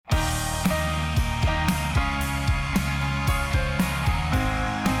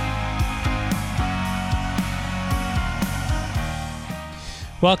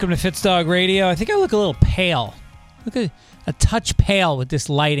Welcome to Fitzdog Radio. I think I look a little pale. Look a touch pale with this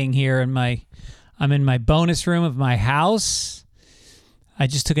lighting here. I'm in my bonus room of my house. I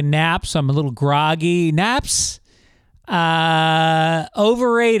just took a nap, so I'm a little groggy. Naps,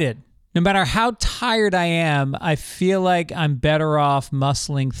 overrated. No matter how tired I am, I feel like I'm better off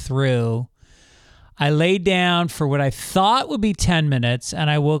muscling through. I laid down for what I thought would be 10 minutes, and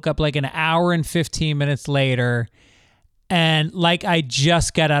I woke up like an hour and 15 minutes later, and like I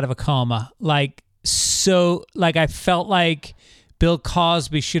just got out of a coma. I felt like Bill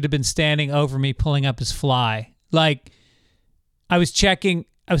Cosby should have been standing over me pulling up his fly. Like I was checking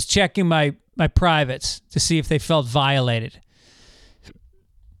my privates to see if they felt violated.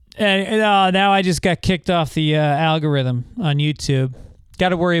 And now I just got kicked off the algorithm on YouTube. Got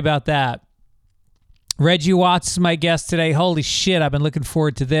to worry about that. Reggie Watts is my guest today. Holy shit, I've been looking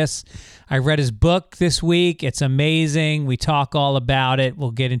forward to this. I read his book this week. It's amazing. We talk all about it.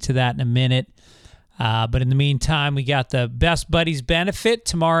 We'll get into that in a minute. But in the meantime, we got the Best Buddies benefit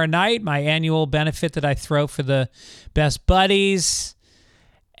tomorrow night, my annual benefit that I throw for the Best Buddies.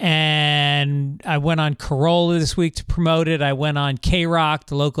 And I went on Corolla this week to promote it. I went on K-Rock,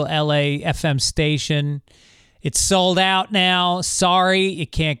 the local LA FM station. It's sold out now. Sorry, you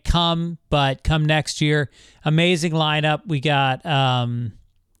can't come, but come next year. Amazing lineup. We got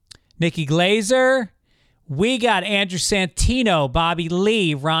Nikki Glazer. We got Andrew Santino, Bobby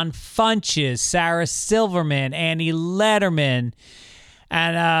Lee, Ron Funches, Sarah Silverman, Annie Letterman,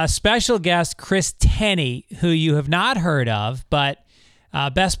 and a special guest, Chris Tenney, who you have not heard of, but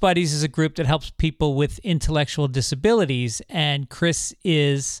Best Buddies is a group that helps people with intellectual disabilities, and Chris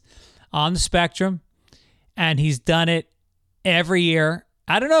is on the spectrum. And he's done it every year.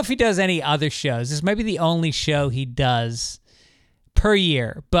 I don't know if he does any other shows. This might be the only show he does per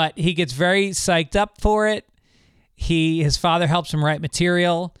year, but he gets very psyched up for it. His father helps him write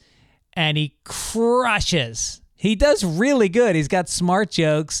material, and he crushes. He does really good. He's got smart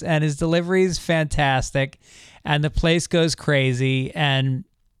jokes, and his delivery is fantastic, and the place goes crazy, and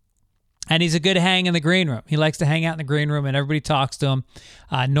he's a good hang in the green room. He likes to hang out in the green room, and everybody talks to him.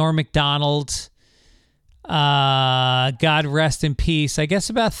 Norm Macdonald, God rest in peace. I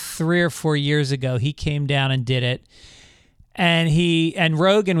guess about 3 or 4 years ago, he came down and did it. And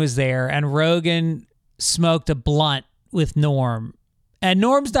Rogan was there, and Rogan smoked a blunt with Norm. And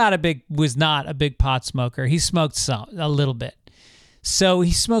Norm's was not a big pot smoker. He smoked a little bit. So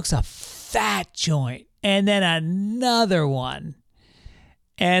he smokes a fat joint and then another one.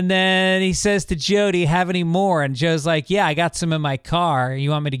 And then he says to Joe, "Do you have any more?" And Joe's like, "Yeah, I got some in my car. You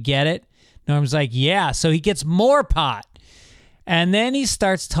want me to get it?" Norm's like, "Yeah." So he gets more pot. And then he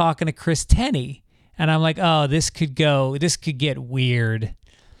starts talking to Chris Tenney. And I'm like, oh, this could get weird.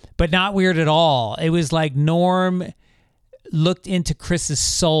 But not weird at all. It was like Norm looked into Chris's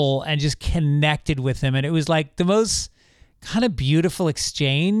soul and just connected with him. And it was like the most kind of beautiful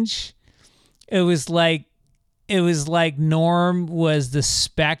exchange. It was like Norm was the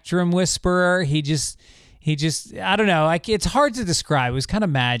spectrum whisperer. He just, I don't know. It's hard to describe. It was kind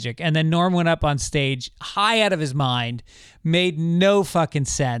of magic. And then Norm went up on stage, high out of his mind, made no fucking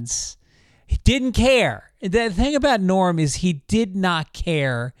sense. He didn't care. The thing about Norm is he did not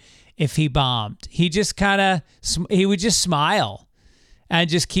care if he bombed. He just he would just smile and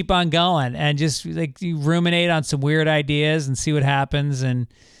just keep on going and just like ruminate on some weird ideas and see what happens. And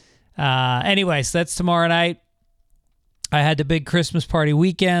anyways, that's tomorrow night. I had the big Christmas party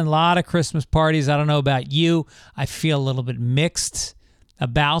weekend, a lot of Christmas parties. I don't know about you. I feel a little bit mixed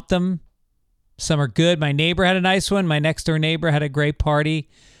about them. Some are good. My neighbor had a nice one. My next door neighbor had a great party.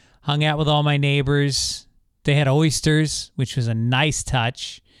 Hung out with all my neighbors. They had oysters, which was a nice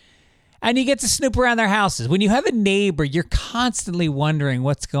touch. And you get to snoop around their houses. When you have a neighbor, you're constantly wondering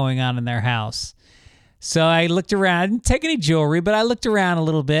what's going on in their house. So I looked around. I didn't take any jewelry, but I looked around a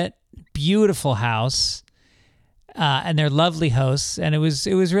little bit. Beautiful house. And they're lovely hosts. And it was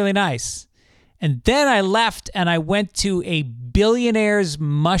really nice. And then I left and I went to a billionaire's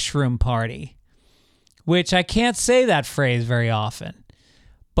mushroom party, which I can't say that phrase very often.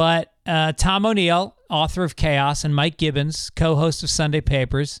 But Tom O'Neill, author of Chaos, and Mike Gibbons, co-host of Sunday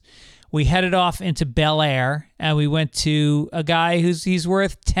Papers, we headed off into Bel Air, and we went to a guy he's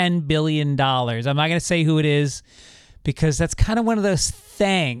worth $10 billion. I'm not going to say who it is, because that's kind of one of those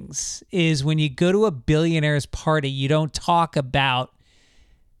things, is when you go to a billionaire's party, you don't talk about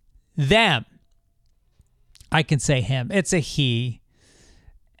them. I can say him. It's a he.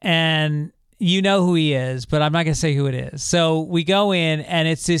 And You know who he is, but I'm not going to say who it is. So we go in, and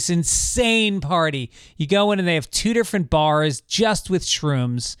it's this insane party. You go in, and they have 2 different bars just with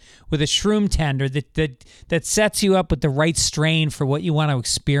shrooms, with a shroom tender that sets you up with the right strain for what you want to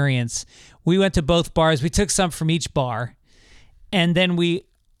experience. We went to both bars. We took some from each bar, and then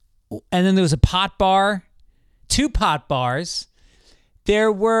there was a pot bar, 2 pot bars.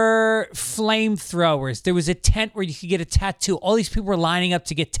 There were flamethrowers. There was a tent where you could get a tattoo. All these people were lining up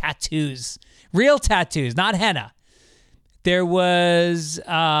to get tattoos. Real tattoos, not henna. There was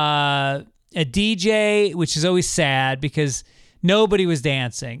a DJ, which is always sad because nobody was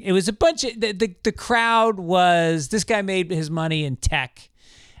dancing. It was a bunch of... The crowd was... This guy made his money in tech.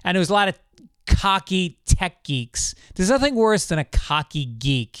 And there was a lot of cocky tech geeks. There's nothing worse than a cocky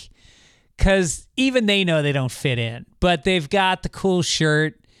geek. Because even they know they don't fit in. But they've got the cool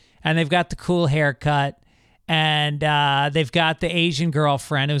shirt. And they've got the cool haircut. And they've got the Asian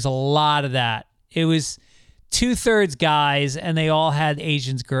girlfriend. It was a lot of that. It was 2/3 guys, and they all had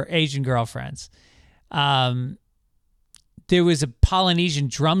Asian girlfriends. There was a Polynesian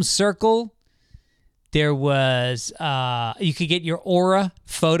drum circle. There was you could get your aura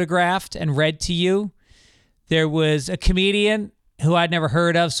photographed and read to you. There was a comedian who I'd never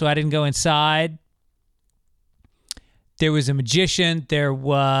heard of, so I didn't go inside. There was a magician. There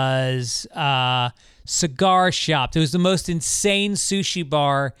was cigar shop. There was the most insane sushi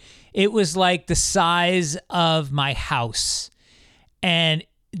bar. It was like the size of my house. And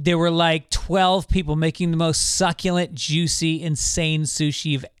there were like 12 people making the most succulent, juicy, insane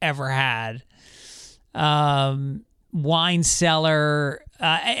sushi you've ever had. Wine cellar.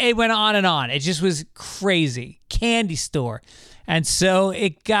 It went on and on. It just was crazy. Candy store. And so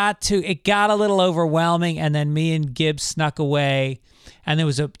it got a little overwhelming, and then me and Gibbs snuck away. And there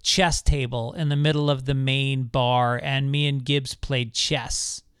was a chess table in the middle of the main bar, and me and Gibbs played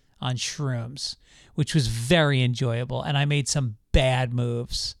chess on shrooms, which was very enjoyable. And I made some bad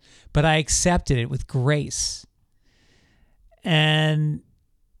moves, but I accepted it with grace. And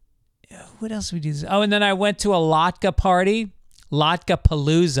what else did we do? Oh, and then I went to a Latka party, Latka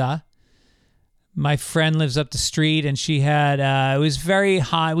Palooza. My friend lives up the street, and she had, it was very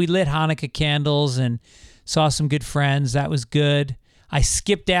hot. We lit Hanukkah candles and saw some good friends. That was good. I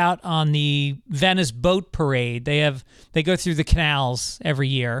skipped out on the Venice Boat Parade. They go through the canals every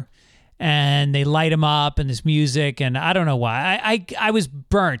year, and they light them up, and there's music, and I don't know why. I was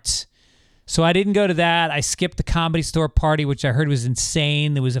burnt, so I didn't go to that. I skipped the Comedy Store party, which I heard was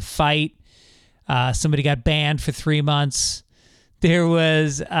insane. There was a fight. Somebody got banned for 3 months. There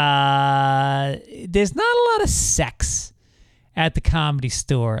was, there's not a lot of sex at the Comedy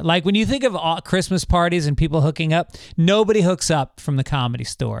Store. Like when you think of Christmas parties and people hooking up, nobody hooks up from the Comedy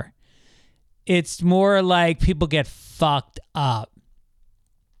Store. It's more like people get fucked up.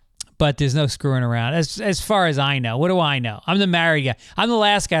 But there's no screwing around. As far as I know. What do I know? I'm the married guy. I'm the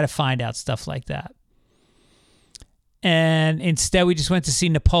last guy to find out stuff like that. And instead, we just went to see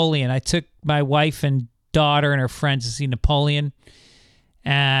Napoleon. I took my wife and daughter and her friends to see Napoleon.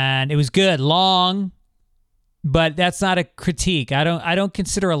 And it was good. Long. But that's not a critique. I don't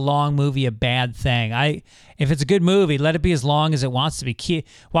consider a long movie a bad thing. If it's a good movie, let it be as long as it wants to be.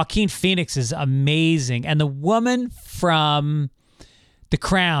 Joaquin Phoenix is amazing. And the woman from The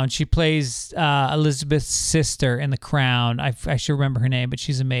Crown, she plays Elizabeth's sister in The Crown. I should remember her name, but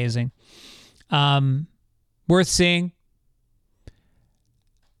she's amazing. Worth seeing.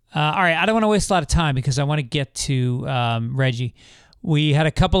 All right, I don't want to waste a lot of time because I want to get to Reggie. We had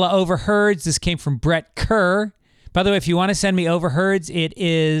a couple of overheards. This came from Brett Kerr. By the way, if you want to send me overheards, it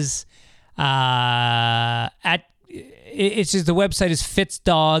is it's just the website is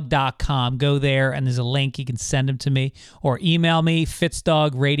fitzdog.com. Go there and there's a link. You can send them to me or email me,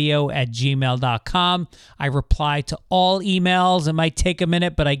 fitzdogradio@gmail.com. I reply to all emails. It might take a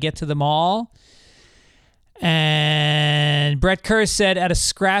minute, but I get to them all. And Brett Kerr said, at a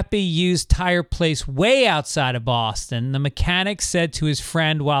scrappy used tire place way outside of Boston, the mechanic said to his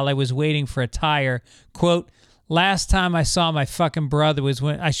friend while I was waiting for a tire, quote, last time I saw my fucking brother was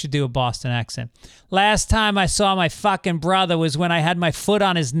when... I should do a Boston accent. Last time I saw my fucking brother was when I had my foot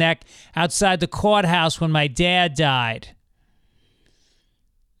on his neck outside the courthouse when my dad died.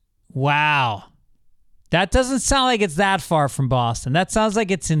 Wow. That doesn't sound like it's that far from Boston. That sounds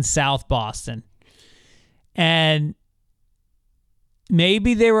like it's in South Boston. And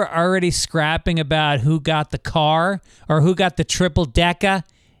maybe they were already scrapping about who got the car or who got the triple decker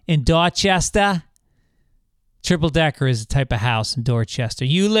in Dorchester. Triple decker is a type of house in Dorchester.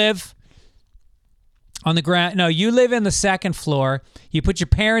 You live on the ground. No, you live in the second floor. You put your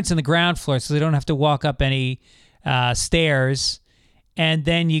parents in the ground floor so they don't have to walk up any stairs. and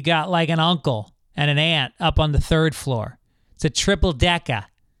then you got like an uncle and an aunt up on the third floor. It's a triple decker.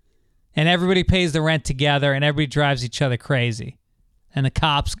 And everybody pays the rent together, and everybody drives each other crazy. And the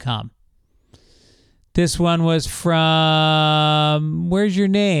cops come. This one was from, where's your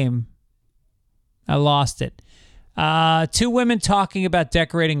name? I lost it. 2 women talking about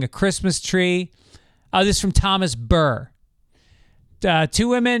decorating a Christmas tree. Oh, this is from Thomas Burr. 2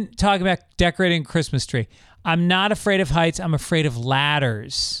 women talking about decorating a Christmas tree. I'm not afraid of heights. I'm afraid of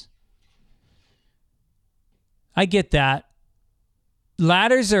ladders. I get that.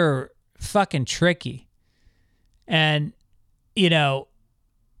 Ladders are fucking tricky. And, you know,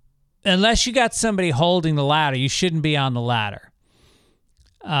 unless you got somebody holding the ladder, you shouldn't be on the ladder.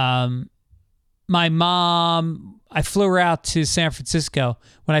 My mom, I flew her out to San Francisco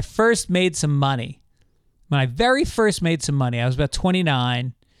when I first made some money. When I very first made some money, I was about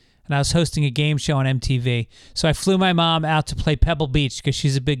 29, and I was hosting a game show on MTV. So I flew my mom out to play Pebble Beach because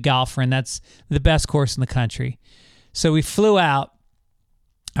she's a big golfer, and that's the best course in the country. So we flew out,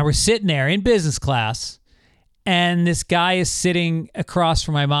 and we're sitting there in business class, and this guy is sitting across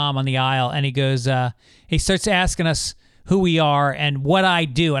from my mom on the aisle, and he goes, he starts asking us who we are and what I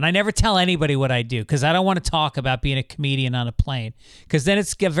do. And I never tell anybody what I do because I don't want to talk about being a comedian on a plane because then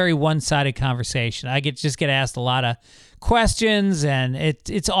it's a very one-sided conversation. I just get asked a lot of questions, and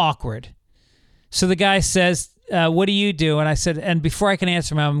it's awkward. So the guy says, what do you do? And I said, and before I can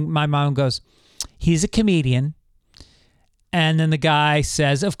answer, my mom goes, he's a comedian. And then the guy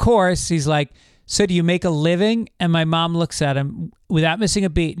says, of course. He's like, so do you make a living? And my mom looks at him without missing a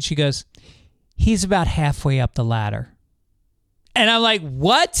beat, and she goes, he's about halfway up the ladder. And I'm like,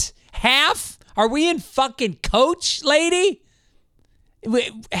 what? Half? Are we in fucking Coach, lady?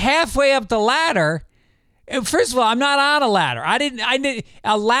 Halfway up the ladder? First of all, I'm not on a ladder.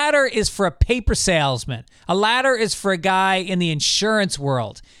 A ladder is for a paper salesman. A ladder is for a guy in the insurance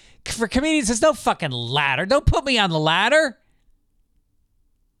world. For comedians, there's no fucking ladder. Don't put me on the ladder.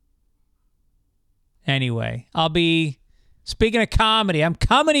 Anyway, speaking of comedy, I'm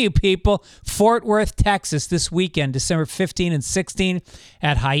coming to you people, Fort Worth, Texas, this weekend, December 15 and 16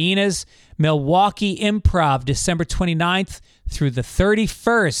 at Hyenas, Milwaukee Improv, December 29th through the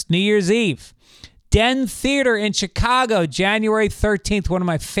 31st, New Year's Eve. Den Theater in Chicago, January 13th, one of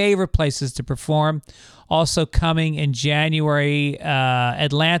my favorite places to perform. Also coming in January,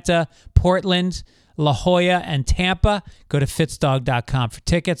 Atlanta, Portland, La Jolla, and Tampa. Go to fitzdog.com for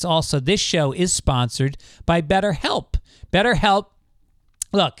tickets. Also, this show is sponsored by BetterHelp. BetterHelp,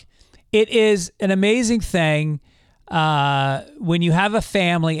 look, it is an amazing thing when you have a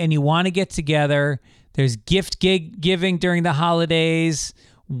family and you want to get together. There's gift giving during the holidays.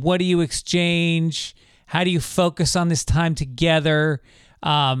 What do you exchange? How do you focus on this time together?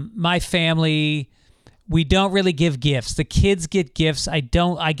 My family, we don't really give gifts. The kids get gifts. I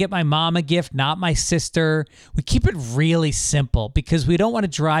get my mom a gift, not my sister. We keep it really simple because we don't want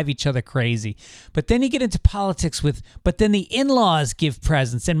to drive each other crazy. But then you get into politics but then the in-laws give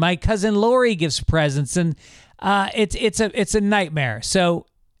presents, and my cousin Lori gives presents, and it's a nightmare. So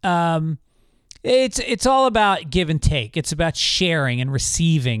it's all about give and take. It's about sharing and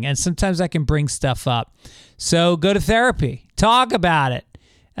receiving, and sometimes I can bring stuff up. So go to therapy. Talk about it.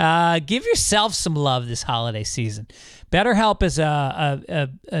 Give yourself some love this holiday season. BetterHelp is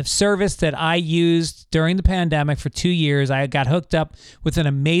a service that I used during the pandemic for 2 years. I got hooked up with an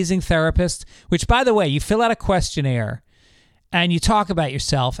amazing therapist, which, by the way, you fill out a questionnaire and you talk about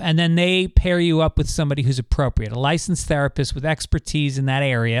yourself, and then they pair you up with somebody who's appropriate, a licensed therapist with expertise in that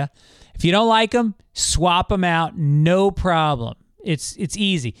area. If you don't like them, swap them out, no problem. It's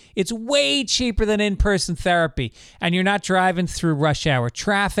easy. It's way cheaper than in-person therapy, and you're not driving through rush hour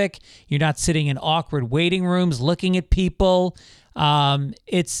traffic. You're not sitting in awkward waiting rooms looking at people.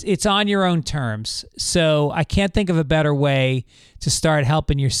 It's on your own terms. So I can't think of a better way to start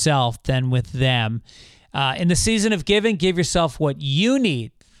helping yourself than with them. In the season of giving, give yourself what you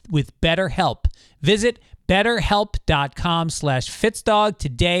need with BetterHelp. Visit BetterHelp.com/Fitzdog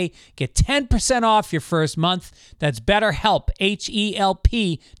today. Get 10% off your first month. That's BetterHelp,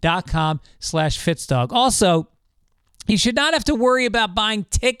 HELP.com/Fitzdog. Also, you should not have to worry about buying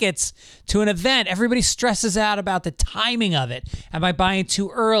tickets to an event. Everybody stresses out about the timing of it. Am I buying too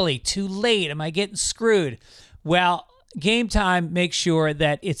early, too late? Am I getting screwed? Well, Game Time makes sure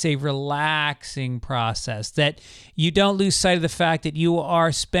that it's a relaxing process, that you don't lose sight of the fact that you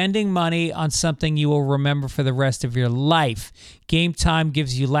are spending money on something you will remember for the rest of your life. Game Time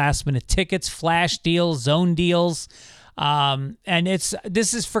gives you last-minute tickets, flash deals, zone deals, and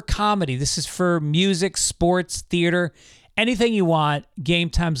this is for comedy. This is for music, sports, theater, anything you want. Game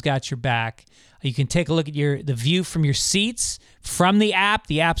Time's got your back. You can take a look at the view from your seats from the app.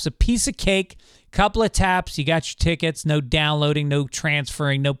 The app's a piece of cake. Couple of taps, you got your tickets. No downloading, no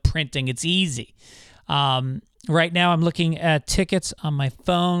transferring, no printing. It's easy. Right now, I'm looking at tickets on my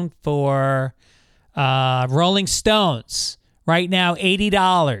phone for Rolling Stones. Right now,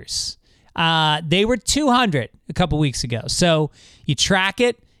 $80. They were $200 a couple weeks ago. So you track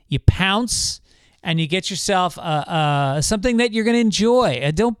it, you pounce, and you get yourself something that you're going to enjoy.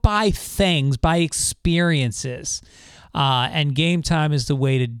 Don't buy things, buy experiences. And Game Time is the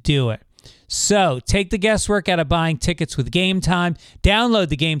way to do it. So take the guesswork out of buying tickets with Game Time. Download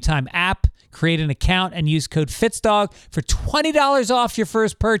the Game Time app, create an account, and use code FITZDOG for $20 off your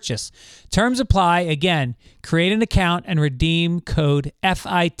first purchase. Terms apply. Again, create an account and redeem code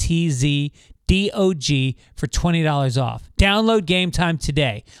FITZDOG for $20 off. Download Game Time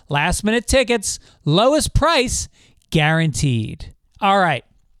today. Last minute tickets, lowest price, guaranteed. All right,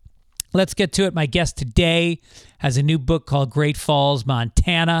 let's get to it. My guest today has a new book called Great Falls,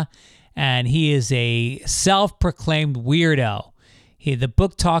 Montana, and he is a self-proclaimed weirdo. The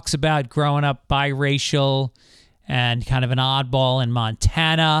book talks about growing up biracial and kind of an oddball in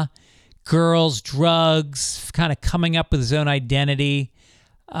Montana, girls, drugs, kind of coming up with his own identity.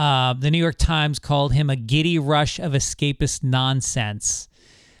 The New York Times called him a giddy rush of escapist nonsense.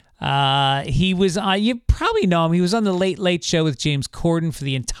 He was on, you probably know him, he was on the Late Late Show with James Corden for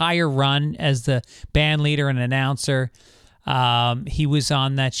the entire run as the band leader and announcer. He was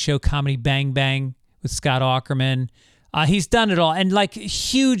on that show Comedy Bang Bang with Scott Aukerman. He's done it all, and like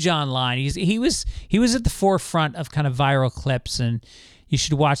huge online. He was at the forefront of kind of viral clips, and you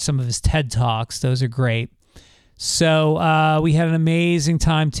should watch some of his TED Talks. Those are great. So we had an amazing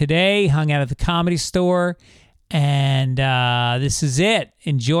time today. Hung out at the Comedy Store, and this is it.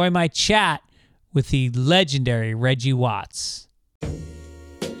 Enjoy my chat with the legendary Reggie Watts.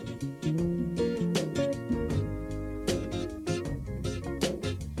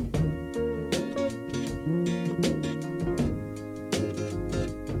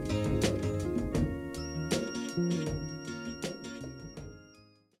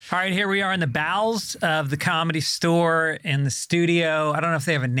 All right, here we are in the bowels of the Comedy Store in the studio. I don't know if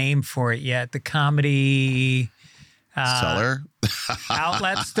they have a name for it yet. The Comedy Cellar?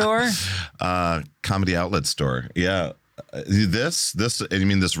 Outlet Store? Comedy Outlet Store. Yeah. This, you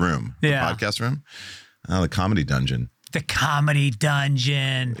mean this room? Yeah. The podcast room? The Comedy Dungeon. The Comedy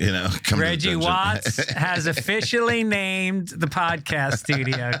Dungeon. You know, Reggie Watts has officially named the podcast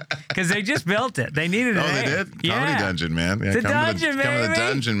studio because they just built it. They needed a name. They did? Yeah. Comedy Dungeon, man. Yeah, The dungeon, Come to the baby.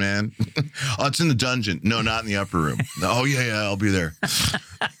 dungeon, man. Oh, it's in the dungeon. No, not in the upper room. Oh, yeah, I'll be there.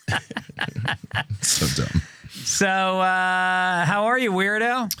 So dumb. So, how are you,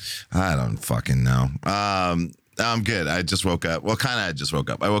 weirdo? I don't fucking know. I'm good. I just woke up. Well, kind of I just woke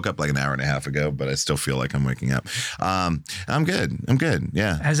up. I woke up like an hour and a half ago, but I still feel like I'm waking up. I'm good.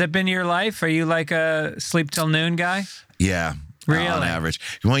 Yeah. Has it been your life? Are you like a sleep till noon guy? Yeah. Really? On average.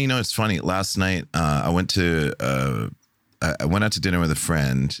 Well, you know, it's funny. Last night, I went out to dinner with a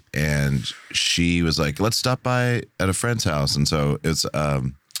friend, and she was like, let's stop by at a friend's house. And so it's a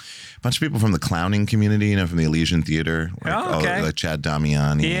bunch of people from the clowning community, you know, from the Elysian Theater. Like, like Chad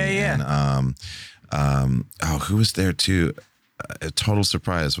Damiani. Yeah. And, who was there too? A total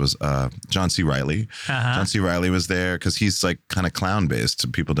surprise was John C. Reilly. John C. Reilly was there because he's like kind of clown based.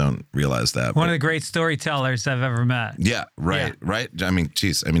 People don't realize that. One of the great storytellers I've ever met. Yeah, right. I mean,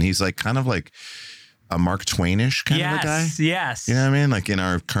 geez. I mean, he's like kind of like a Mark Twainish kind of a guy. Yes. You know what I mean? Like in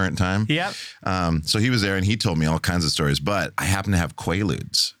our current time. Yep. So he was there and he told me all kinds of stories, but I happen to have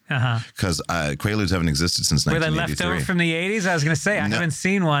Quaaludes. Because Quaaludes haven't existed since 1983. Were they left over from the 80s? I was going to say, I haven't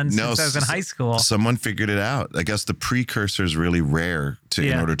seen one since I was in high school. Someone figured it out. I guess the precursor is really rare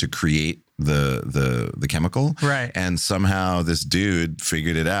in order to create the chemical. Right. And somehow this dude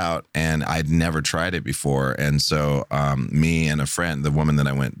figured it out, and I'd never tried it before. And so me and a friend, the woman that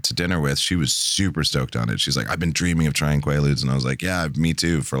I went to dinner with, she was super stoked on it. She's like, I've been dreaming of trying Quaaludes. And I was like, yeah, me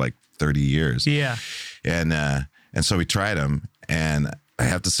too, for like 30 years. Yeah. And so we tried them, and I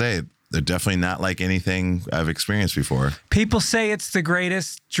have to say, they're definitely not like anything I've experienced before. People say it's the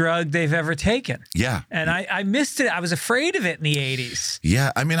greatest drug they've ever taken. Yeah. And I missed it. I was afraid of it in the 80s.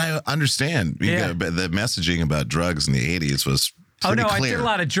 Yeah. I mean, I understand. But the messaging about drugs in the 80s was pretty clear. I did a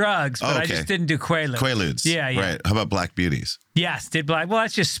lot of drugs, but I just didn't do Quaaludes. Quaaludes. Yeah. Right. How about Black Beauties? Yes, did Black. Well,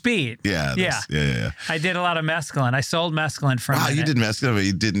 that's just speed. Yeah. Yeah. I did a lot of mescaline. I sold mescaline for a minute. You did mescaline, but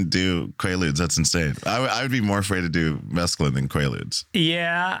you didn't do Quaaludes. That's insane. I would be more afraid to do mescaline than Quaaludes.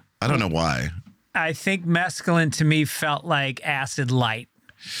 Yeah. I don't know why. I think mescaline to me felt like acid light.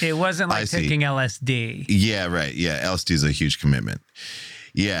 It wasn't like taking LSD. Yeah, right. Yeah, LSD is a huge commitment.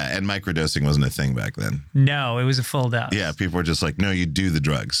 Yeah, and microdosing wasn't a thing back then. No, it was a full dose. Yeah, people were just like, no, you do the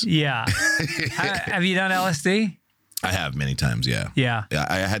drugs. Yeah. Have you done LSD? I have many times, yeah. Yeah. Yeah,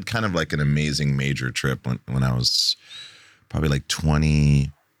 I had kind of like an amazing major trip when I was probably like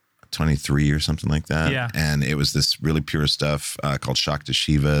 23 or something like that. Yeah. And it was this really pure stuff called Shakta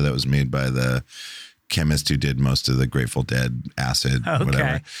Shiva that was made by the chemist who did most of the Grateful Dead acid,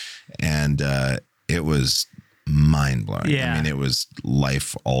 whatever. And it was mind-blowing. Yeah. I mean, it was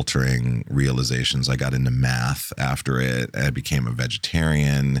life-altering realizations. I got into math after it. I became a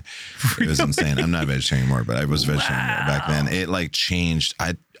vegetarian. Really? It was insane. I'm not a vegetarian anymore, but I was vegetarian back then. It like changed.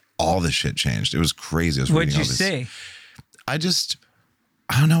 All this shit changed. It was crazy. What'd you see? I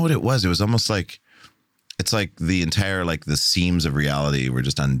don't know what it was. It was almost like, it's like the entire, like the seams of reality were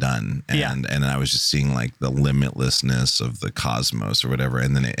just undone. And I was just seeing like the limitlessness of the cosmos or whatever.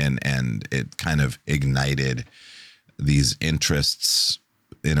 And then and it kind of ignited these interests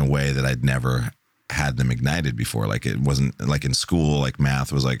in a way that I'd never had them ignited before. Like it wasn't like in school, like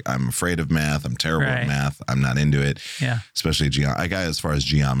math was like, I'm afraid of math. I'm terrible at math. I'm not into it. Yeah. Especially I got as far as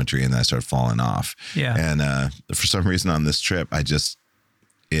geometry and then I started falling off. Yeah. And for some reason on this trip,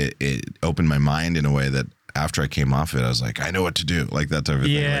 it opened my mind in a way that after I came off it, I was like, I know what to do. Like that type of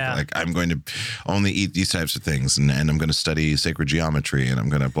thing. Like I'm going to only eat these types of things and I'm going to study sacred geometry and I'm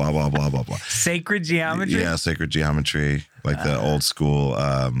going to blah, blah, blah, blah, blah. Sacred geometry? Yeah. Sacred geometry. Like the old school,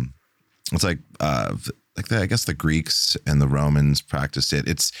 it's like I guess the Greeks and the Romans practiced it.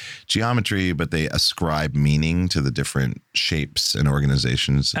 It's geometry, but they ascribe meaning to the different shapes and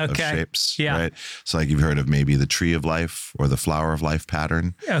organizations of shapes. Yeah. Right. So like you've heard of maybe the tree of life or the flower of life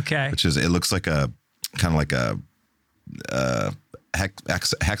pattern. Okay. Which is, it looks like a kind of like a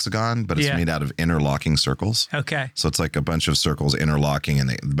hexagon, but it's made out of interlocking circles. Okay. So it's like a bunch of circles interlocking,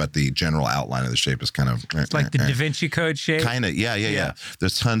 but the general outline of the shape is kind of it's like the Da Vinci Code shape. Kind of, yeah.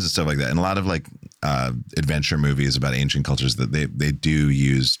 There's tons of stuff like that, and a lot of like adventure movies about ancient cultures that they do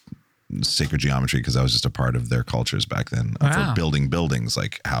use sacred geometry because I was just a part of their cultures back then for building buildings,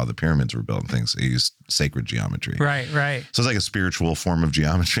 like how the pyramids were built and things. They used sacred geometry. Right. So it's like a spiritual form of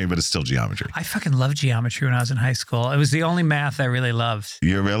geometry, but it's still geometry. I fucking loved geometry when I was in high school. It was the only math I really loved.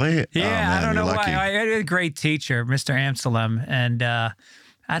 You really? Yeah, oh, man, I don't know lucky. why. I had a great teacher, Mr. Amsterdam, and I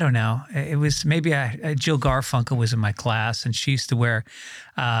don't know. It was maybe Jill Garfunkel was in my class, and she used to wear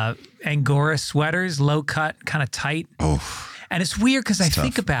Angora sweaters, low cut, kind of tight. Oh. And it's weird because I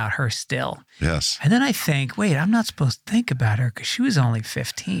think about her still. Yes. And then I think, wait, I'm not supposed to think about her because she was only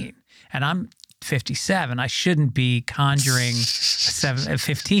 15 and I'm 57. I shouldn't be conjuring a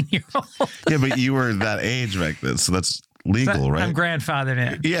 15-year-old. Yeah, but you were that age back then, so that's legal, right? I'm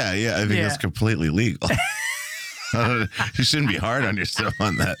grandfathered in. Yeah. I think that's completely legal. You shouldn't be hard on yourself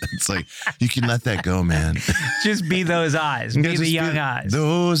on that. It's like, you can let that go, man. Just be those eyes. Be the young eyes.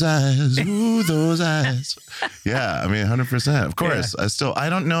 Those eyes. Ooh, those eyes. Yeah, I mean, 100%. Of course. Yeah. I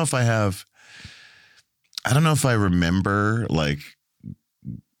don't know if I remember like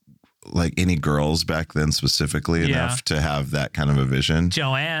any girls back then specifically enough to have that kind of a vision.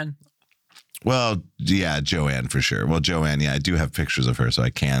 Joanne. Well, yeah, Joanne for sure. Well, Joanne, I do have pictures of her, so I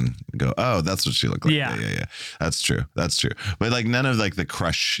can go, oh, that's what she looked like. Yeah. That's true. But like none of like the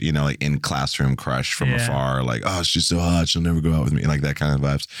crush, like in classroom crush from afar, like, oh, she's so hot, she'll never go out with me, like that kind of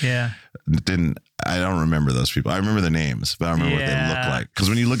vibes. Yeah. I don't remember those people. I remember their names, but I don't remember what they look like. Because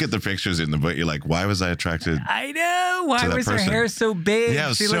when you look at the pictures in the book, you're like, why was I attracted? I know. Why was her hair so big? Yeah, it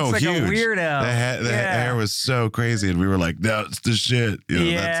was she so looks like huge. a weirdo. The hair was so crazy. And we were like, that's the shit.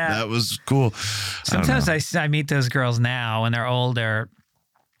 That was cool. Sometimes I meet those girls now when they're older.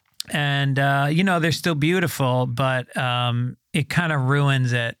 And, they're still beautiful, but it kind of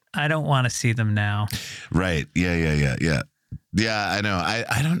ruins it. I don't want to see them now. Right. Yeah. Yeah, I know.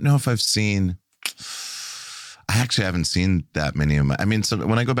 I don't know if I've seen... I actually haven't seen that many of so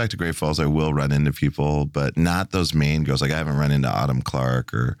when I go back to Great Falls, I will run into people, but not those main girls. Like I haven't run into Autumn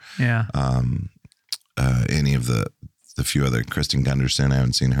Clark or any of the few other, Kristen Gunderson. I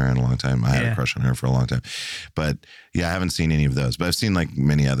haven't seen her in a long time. I had a crush on her for a long time, but I haven't seen any of those. But I've seen like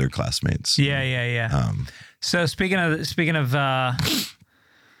many other classmates. Yeah. So speaking of the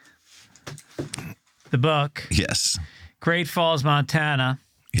book, yes, Great Falls, Montana.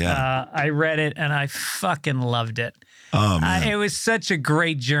 Yeah. I read it and I fucking loved it. Oh, man. It was such a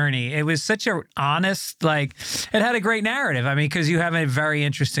great journey. It was such a honest, it had a great narrative. I mean, because you have a very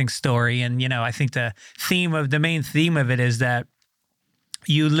interesting story. And, I think the main theme of it is that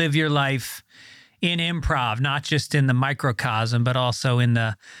you live your life in improv, not just in the microcosm, but also in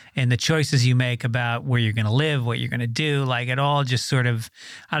the choices you make about where you're going to live, what you're going to do. Like it all just sort of,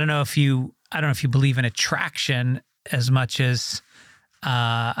 I don't know if you believe in attraction as much as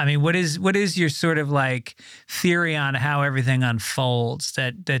I mean, what is your sort of like theory on how everything unfolds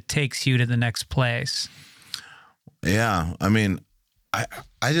that takes you to the next place? Yeah, I mean, I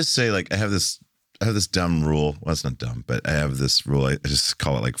just say like I have this dumb rule. Well, it's not dumb, but I have this rule. I just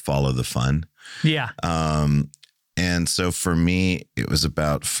call it like follow the fun. Yeah. And so for me, it was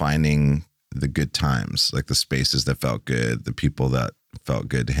about finding the good times, like the spaces that felt good, the people that felt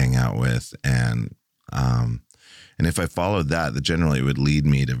good to hang out with, and if I followed that, generally it would lead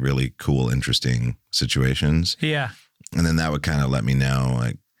me to really cool, interesting situations. Yeah. And then that would kind of let me know,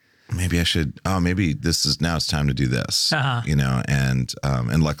 like, maybe I should. Oh, maybe now it's time to do this. You know, and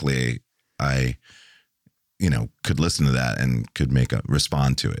luckily I, could listen to that and could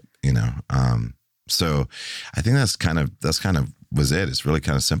respond to it. You know, so I think that's kind of was it. It's really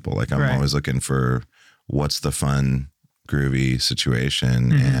kind of simple. Like I'm always looking for what's the fun, groovy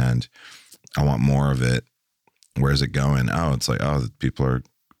situation, and I want more of it. Where's it going? Oh, it's like, oh,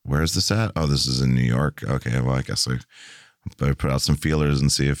 where's this at? Oh, this is in New York. Okay, well, I guess I better put out some feelers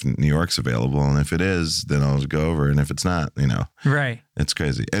and see if New York's available. And if it is, then I'll go over. And if it's not, right. It's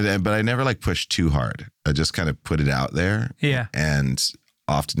crazy. But I never like push too hard. I just kind of put it out there. Yeah. And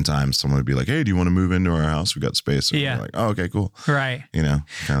oftentimes someone would be like, hey, do you want to move into our house? We got space. And like, oh, okay, cool. Right. Kind of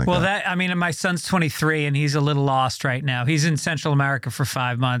like well, that. I mean, my son's 23 and he's a little lost right now. He's in Central America for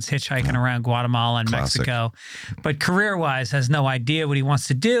 5 months, hitchhiking around Guatemala and Classic. Mexico, but career-wise has no idea what he wants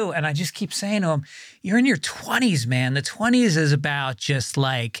to do. And I just keep saying to him, you're in your 20s, man. The 20s is about just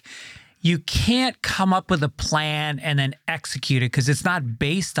like, you can't come up with a plan and then execute it because it's not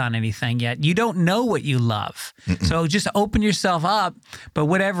based on anything yet. You don't know what you love. So just open yourself up, but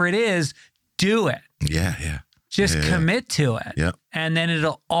whatever it is, do it. Yeah. Just commit to it. Yep. And then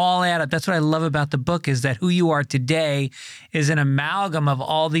it'll all add up. That's what I love about the book is that who you are today is an amalgam of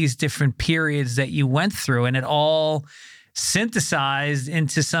all these different periods that you went through, and it all synthesized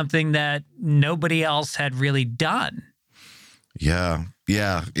into something that nobody else had really done. Yeah,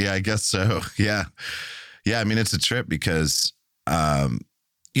 I guess so. Yeah. I mean, it's a trip because,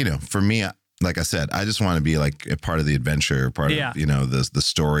 for me, like I said, I just want to be like a part of the adventure, part of, the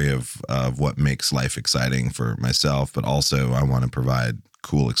story of what makes life exciting for myself. But also I want to provide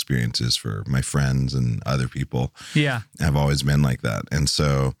cool experiences for my friends and other people. Yeah. I've always been like that. And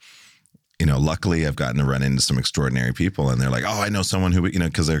so, luckily I've gotten to run into some extraordinary people, and they're like, oh, I know someone who,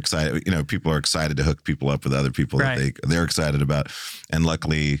 because they're excited, people are excited to hook people up with other people that they're excited about. And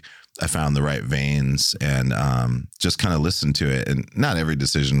luckily I found the right veins and just kind of listened to it. And not every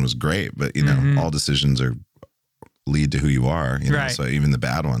decision was great, but, all decisions lead to who you are, so even the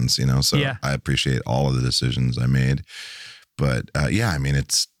bad ones, so I appreciate all of the decisions I made. But I mean,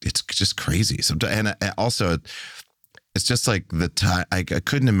 it's just crazy sometimes. And also, it's just like the time I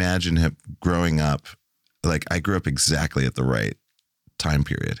couldn't imagine him growing up. Like I grew up exactly at the right time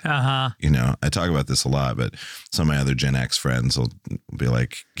period. I talk about this a lot, but some of my other Gen X friends will be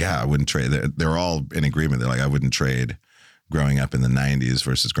like, yeah, I wouldn't trade. They're all in agreement. They're like, I wouldn't trade growing up in the 90s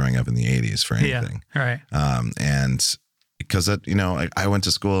versus growing up in the 80s for anything. Yeah, right. And because I went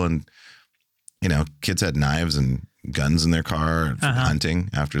to school and, kids had knives and guns in their car for hunting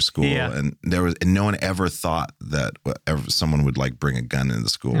after school. Yeah. And no one ever thought that someone would like bring a gun into the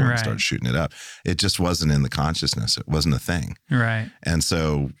school and start shooting it up. It just wasn't in the consciousness. It wasn't a thing. Right. And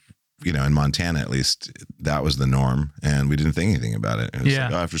so, in Montana, at least that was the norm, and we didn't think anything about it. It was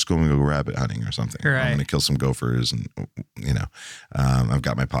like, oh, after school, I'm going to go rabbit hunting or something. Right. I'm going to kill some gophers and, I've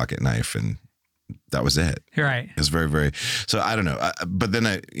got my pocket knife, and that was it. Right. It was very, very, so I don't know. But then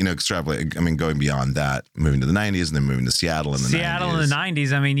I, extrapolate, going beyond that, moving to the 90s and then moving to Seattle in the 90s. Seattle in the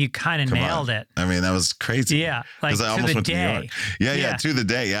 90s. I mean, you kind of nailed it. I mean, that was crazy. Yeah. Like I almost went to New York. Yeah. To the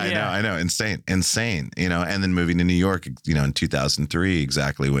day. Yeah. I know. Insane. And then moving to New York, in 2003,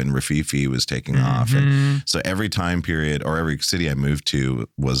 exactly when Rafifi was taking off. And so every time period or every city I moved to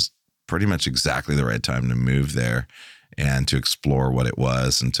was pretty much exactly the right time to move there and to explore what it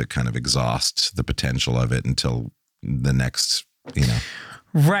was and to kind of exhaust the potential of it until the next,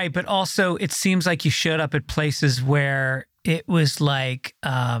 Right. But also it seems like you showed up at places where it was like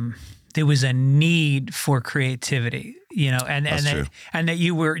there was a need for creativity, and that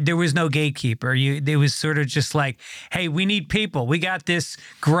there was no gatekeeper. There was sort of just like, hey, we need people. We got this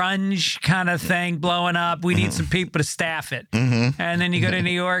grunge kind of thing blowing up. We need some people to staff it. And then you go to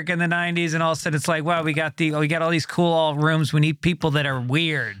New York in the 90s and all of a sudden it's like, wow, we got all these cool all rooms. We need people that are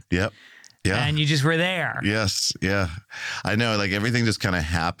weird. Yep. Yeah. And you just were there. Yes. Yeah. I know, like everything just kind of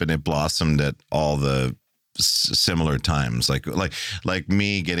happened. It blossomed at all the similar times. Like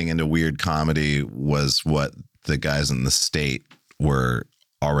me getting into weird comedy was what the guys in the state were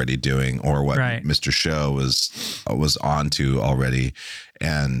already doing or what Right. Mr. Show was onto already.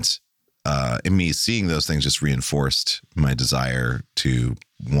 And in me seeing those things just reinforced my desire to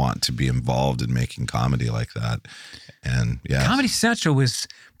want to be involved in making comedy like that. And yeah. Comedy Central was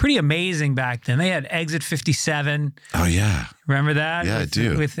pretty amazing back then. They had Exit 57. Oh, yeah. Remember that? Yeah, I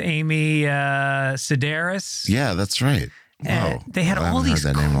do. With Amy Sedaris. Yeah, that's right. And Whoa. they had I all haven't these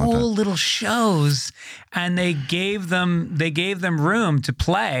heard that name in a long time. cool little shows, and they gave them room to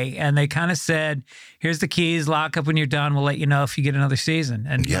play, and they kind of said, "Here's the keys. Lock up when you're done. We'll let you know if you get another season."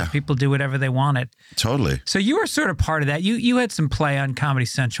 And Yeah. let people do whatever they wanted. Totally. So you were sort of part of that. You had some play on Comedy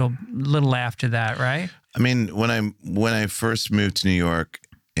Central a little after that, right? I mean, when I first moved to New York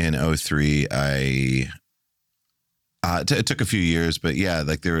in 2003, it took a few years, but yeah,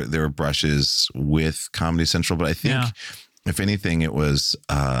 like there were brushes with Comedy Central, but I think if anything, it was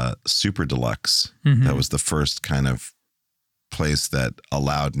Super Deluxe. Mm-hmm. That was the first kind of place that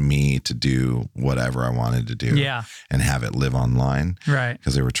allowed me to do whatever I wanted to do and have it live online. Right.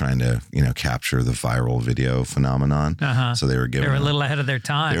 Because they were trying to, capture the viral video phenomenon. Uh-huh. So they were a little ahead of their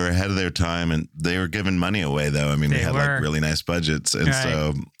time. They were ahead of their time, and they were giving money away though. I mean, they had like really nice budgets. And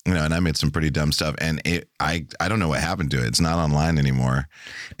so, and I made some pretty dumb stuff, and I don't know what happened to it. It's not online anymore.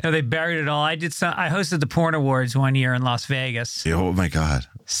 No, they buried it all. I hosted the Porn Awards one year in Las Vegas. Oh my God.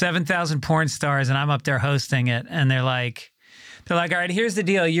 7,000 porn stars, and I'm up there hosting it, and they're like, all right, here's the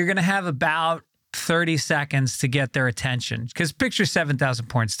deal. You're going to have about 30 seconds to get their attention. Because picture 7,000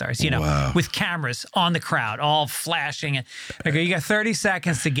 porn stars, Wow. with cameras on the crowd, all flashing. And I go, you got 30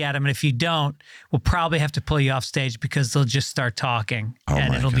 seconds to get them. And if you don't, we'll probably have to pull you off stage because they'll just start talking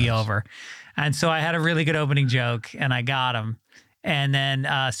and it'll be over. And so I had a really good opening joke, and I got them. And then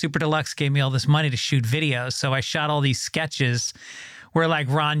Super Deluxe gave me all this money to shoot videos. So I shot all these sketches where like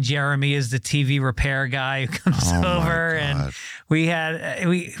Ron Jeremy is the TV repair guy who comes over, and we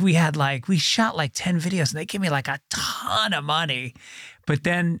shot like 10 videos, and they gave me like a ton of money. But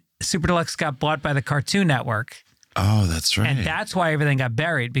then Super Deluxe got bought by the Cartoon Network. Oh, that's right. And that's why everything got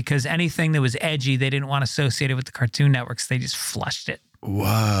buried, because anything that was edgy, they didn't want associated with the Cartoon Networks. They just flushed it.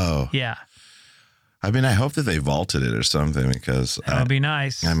 Whoa. Yeah. I mean, I hope that they vaulted it or something, because That would be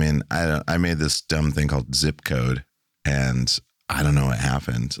nice. I mean, I made this dumb thing called zip code, and I don't know what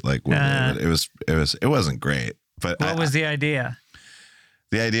happened. Like it wasn't great. But what was the idea?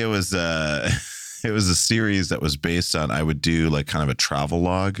 The idea was it was a series that was based on, I would do like kind of a travel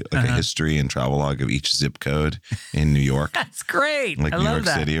log, like a history and travel log of each zip code in New York. That's great. Like New York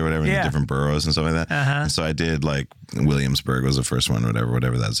City or whatever, in the different boroughs and stuff like that. And so I did like Williamsburg was the first one,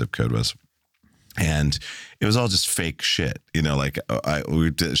 whatever that zip code was. And it was all just fake shit, like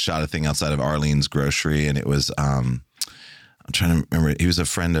we shot a thing outside of Arlene's grocery, and it was, I'm trying to remember. He was a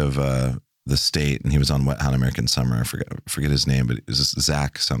friend of the State, and he was on Wet Hot American Summer. I forget his name, but it was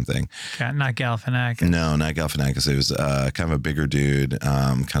Zach something. Not Galifianakis. No, not Galifianakis. It was kind of a bigger dude,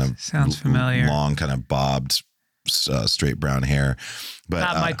 kind of sounds familiar. Long, kind of bobbed, straight brown hair. But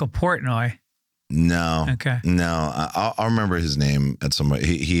not Michael Portnoy. No. Okay. No, I'll remember his name at some point.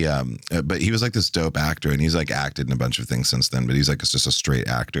 But he was like this dope actor, and he's like acted in a bunch of things since then. But he's like just a straight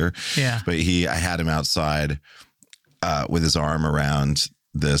actor. Yeah. But I had him outside with his arm around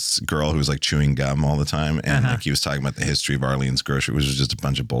this girl who was like chewing gum all the time, and like he was talking about the history of Arlene's grocery, which was just a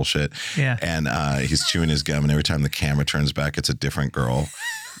bunch of bullshit. Yeah. And he's chewing his gum, and every time the camera turns back, it's a different girl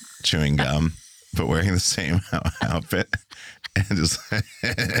chewing gum, but wearing the same outfit. And just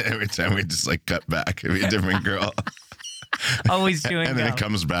every time we just like cut back, it'd be a different girl. Always chewing and then gum. It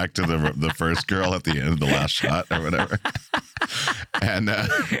comes back to the first girl at the end of the last shot or whatever. And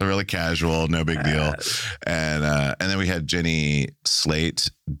really casual, no big deal. And then we had Jenny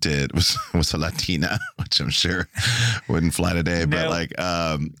Slate was a Latina, which I'm sure wouldn't fly today. But like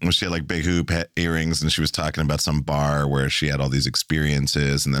she had like big hoop earrings, and she was talking about some bar where she had all these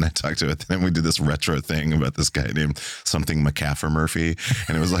experiences. And then I talked to her, and then we did this retro thing about this guy named something McCaffrey Murphy,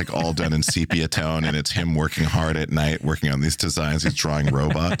 and it was like all done in sepia tone, and it's him working hard at night, working on these designs. He's drawing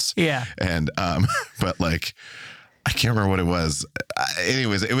robots. Yeah. And but like, I can't remember what it was.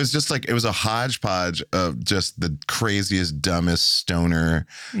 Anyways, it was just like, it was a hodgepodge of just the craziest, dumbest stoner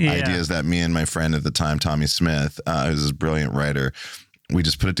ideas that me and my friend at the time, Tommy Smith, who's this brilliant writer, we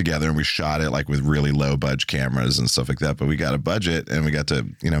just put it together, and we shot it like with really low budget cameras and stuff like that. But we got a budget, and we got to,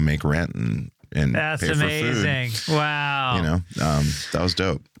 make rent and that's pay amazing. For food. Wow. That was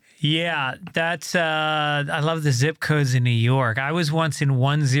dope. Yeah, that's I love the zip codes in New York. I was once in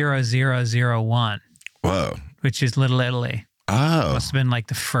 10001. Whoa. Which is Little Italy. Oh. Must have been like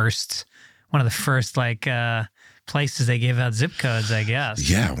one of the first like places they gave out zip codes, I guess.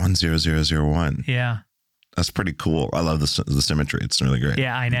 Yeah, 10001. Yeah. That's pretty cool. I love the symmetry. It's really great.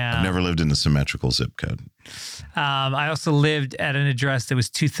 Yeah, I know. I've never lived in a symmetrical zip code. I also lived at an address that was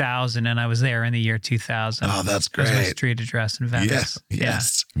 2000, and I was there in the year 2000. Oh, that's That was my great. street address in Venice.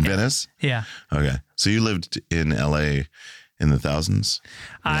 Yes. Venice? Yeah. Okay. So you lived in LA in the thousands?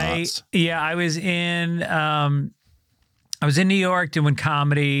 I was in New York doing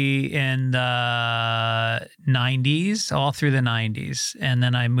comedy in the 90s, all through the 90s. And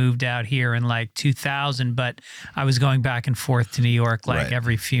then I moved out here in like 2000, but I was going back and forth to New York like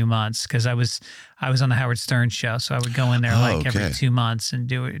every few months because I was on the Howard Stern show. So I would go in there every 2 months and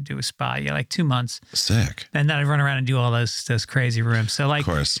do a spot. Yeah, like 2 months. Sick. And then I'd run around and do all those crazy rooms. So like, of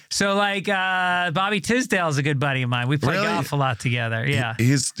course. So like Bobby Tisdale's a good buddy of mine. We play golf a lot together. Yeah.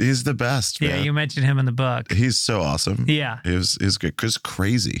 He's the best, man. Yeah, you mentioned him in the book. He's so awesome. Yeah. He's good. Chris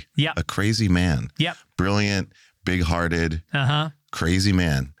crazy. Yep. A crazy man. Yep. Brilliant, big-hearted, crazy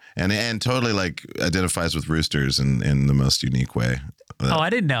man. And totally like identifies with roosters in the most unique way. I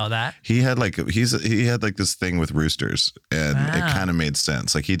didn't know that. He had like this thing with roosters, and it kind of made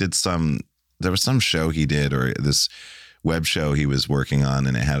sense. Like there was some show he did, or this web show he was working on,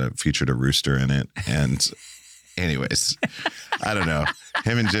 and it featured a rooster in it. And anyways, I don't know.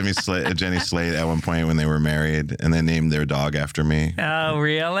 Him and Jenny Slate at one point when they were married, and they named their dog after me. Oh,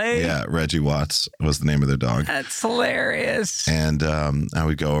 really? Yeah, Reggie Watts was the name of their dog. That's hilarious. And I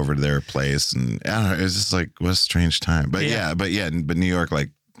would go over to their place, and I don't know, it was just like, what a strange time. But but New York,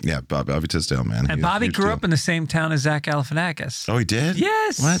 like, Bobby Tisdale, man. And Bobby grew up in the same town as Zach Galifianakis. Oh, he did?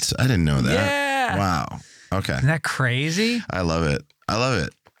 Yes. What? I didn't know that. Yeah. Wow. Okay. Isn't that crazy? I love it.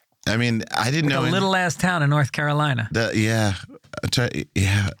 I mean, I didn't know a little ass town in North Carolina. It's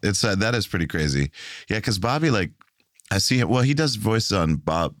that is pretty crazy. Yeah, because Bobby, like, I see him. Well, he does voices on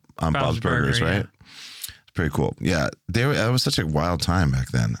Bob's Burgers, right? It's pretty cool. Yeah, it was such a wild time back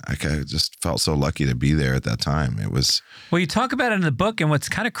then. I just felt so lucky to be there at that time. It was. Well, you talk about it in the book, and what's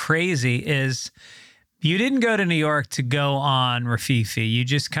kind of crazy is you didn't go to New York to go on Rafifi. You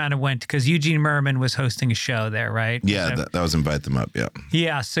just kind of went because Eugene Merman was hosting a show there, right? Yeah, that was Invite Them Up. Yeah.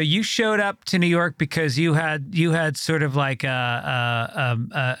 Yeah. So you showed up to New York because you had sort of like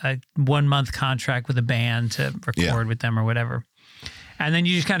a 1 month contract with a band to record with them or whatever, and then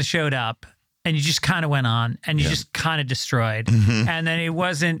you just kind of showed up and you just kind of went on and you just kind of destroyed, and then it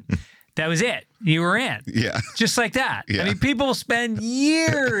wasn't. That was it. You were in. Yeah. Just like that. Yeah. I mean, people spend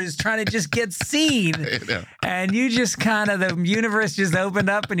years trying to just get seen. And you just the universe just opened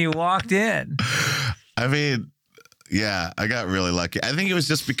up and you walked in. I mean, yeah, I got really lucky. I think it was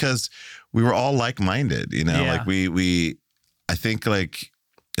just because we were all like-minded, you know? Like I think like,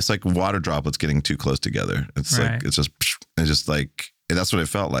 it's like water droplets getting too close together. It's like, it's just like, that's what it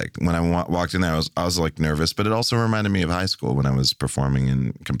felt like when I walked in there. I was like nervous, but it also reminded me of high school when I was performing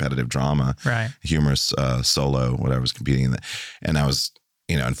in competitive drama, humorous solo, what I was competing in, and I was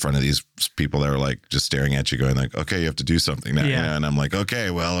in front of these people that were like just staring at you, going like, "Okay, you have to do something now," and I'm like, "Okay,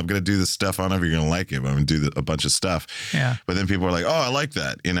 well, I'm gonna do this stuff. I don't know if you're gonna like it, but I'm gonna do a bunch of stuff." Yeah. But then people were like, "Oh, I like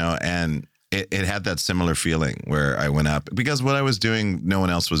that," and it had that similar feeling where I went up because what I was doing, no one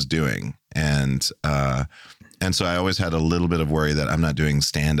else was doing, and so I always had a little bit of worry that I'm not doing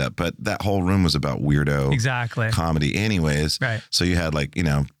stand-up, but that whole room was about weirdo comedy anyways. Right. So you had like,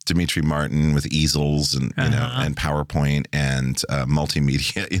 Dimitri Martin with easels and, and PowerPoint and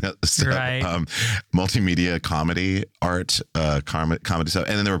multimedia, stuff, multimedia comedy art, comedy stuff.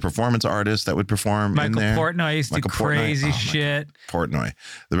 And then there were performance artists that would perform in there. Michael Portnoy used to do crazy shit. Portnoy.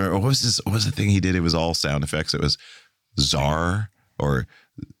 What was the thing he did? It was all sound effects. It was Czar or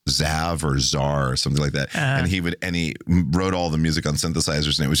Zav or Czar or something like that. And he wrote all the music on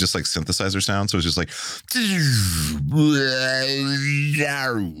synthesizers, and it was just like synthesizer sound. So it was just like,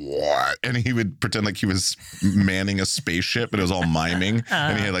 and he would pretend like he was manning a spaceship, and it was all miming.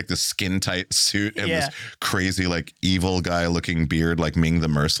 And he had like this skin tight suit and this crazy like evil guy looking beard, like Ming the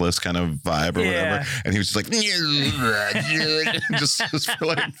Merciless kind of vibe or whatever. And he was just like, just for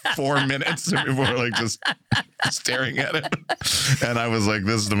like 4 minutes, and people were like just staring at it. And I was like,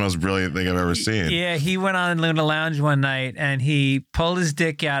 this is the most brilliant thing I've ever seen. Yeah, he went on Luna Lounge one night and he pulled his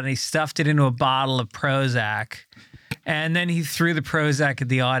dick out and he stuffed it into a bottle of Prozac. And then he threw the Prozac at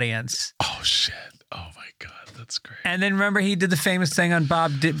the audience. Oh, shit. Oh, my God. That's great. And then remember he did the famous thing on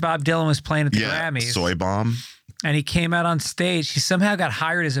Bob Dylan was playing at the Grammys. Soy Bomb. And he came out on stage. He somehow got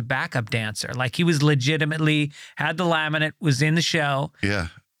hired as a backup dancer. Like he was legitimately, had the laminate, was in the show. Yeah.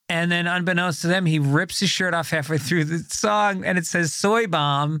 And then unbeknownst to them, he rips his shirt off halfway through the song and it says Soy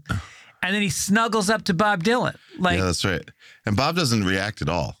Bomb. And then he snuggles up to Bob Dylan. Like, yeah, that's right. And Bob doesn't react at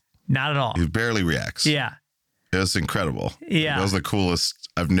all. Not at all. He barely reacts. Yeah. It was incredible. Yeah. That was the coolest.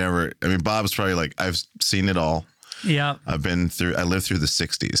 I mean, Bob's probably like, I've seen it all. Yeah. I lived through the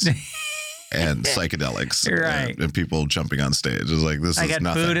 60s and psychedelics Right. and people jumping on stage. It was like, this I is got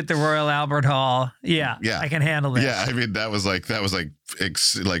nothing. food at the Royal Albert Hall. Yeah. Yeah. I can handle this. Yeah. I mean, that was like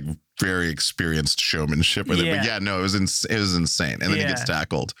very experienced showmanship with it. But yeah, no, it was insane. And then he gets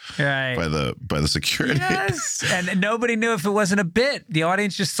tackled right. by the security. Yes. And nobody knew if it wasn't a bit. The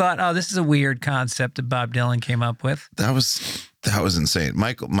audience just thought, oh, this is a weird concept that Bob Dylan came up with. That was insane.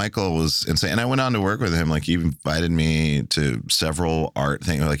 Michael was insane. And I went on to work with him. Like, he invited me to several art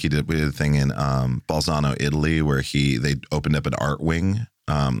things. Like, we did a thing in Bolzano, Italy, where they opened up an art wing.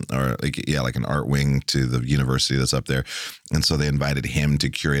 Like an art wing to the university that's up there. And so they invited him to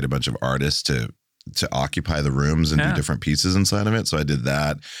curate a bunch of artists to occupy the rooms and do different pieces inside of it. So I did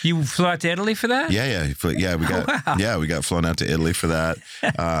that. You flew out to Italy for that? Yeah. We got flown out to Italy for that.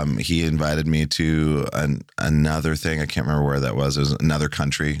 He invited me to another thing. I can't remember where that was. It was another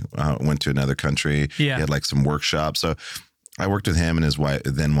country. Went to another country. Yeah. He had like some workshops. So I worked with him and his wife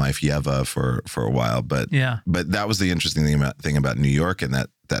Yeva for a while, but that was the interesting thing about New York and that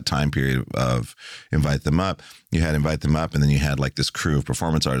time period of Invite Them Up. You had Invite Them Up, and then you had like this crew of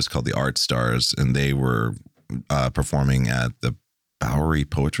performance artists called the Art Stars, and they were performing at the Bowery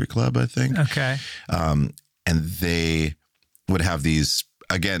Poetry Club, I think. Okay. And they would have these,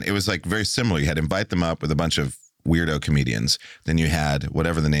 again, it was like very similar. You had Invite Them Up with a bunch of weirdo comedians. Then you had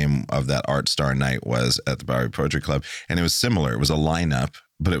whatever the name of that Art Star night was at the Bowery Poetry Club. And it was similar. It was a lineup,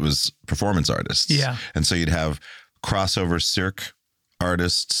 but it was performance artists. Yeah. And so you'd have crossover cirque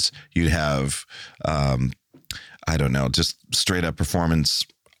artists. You'd have, I don't know, just straight up performance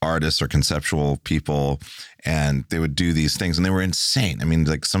artists or conceptual people. And they would do these things and they were insane. I mean,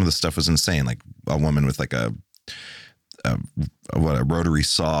 like some of the stuff was insane. Like a woman with like a rotary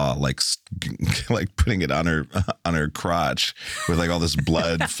saw, like putting it on her crotch with like all this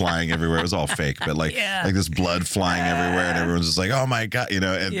blood flying everywhere. It was all fake, but like this blood flying everywhere, and everyone's just like, "Oh my god!" You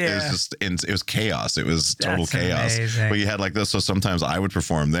know, it was just it was chaos. It was total chaos. Amazing. But you had like this. So sometimes I would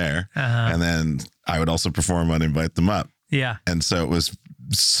perform there, and then I would also perform on Invite Them Up. Yeah, and so it was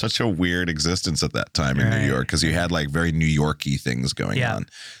such a weird existence at that time in New York because you had like very New Yorky things going on,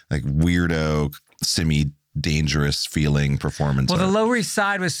 like weirdo, dangerous feeling performance. Well, the Lower East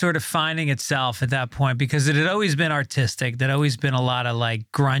Side was sort of finding itself at that point because it had always been artistic. There'd always been a lot of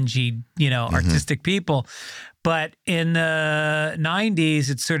like grungy, artistic people. But in the 90s,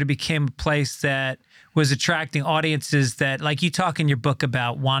 it sort of became a place that was attracting audiences that, like you talk in your book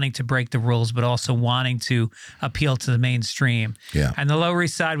about wanting to break the rules, but also wanting to appeal to the mainstream. Yeah. And the Lower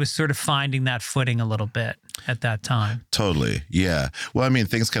East Side was sort of finding that footing a little bit at that time. Totally. Yeah. Well, I mean,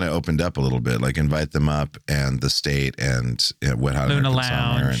 things kind of opened up a little bit, like Invite Them Up and The State and Wet Hot Luna American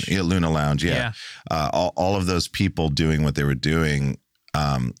Summer Lounge. and Luna Lounge. Yeah. All of those people doing what they were doing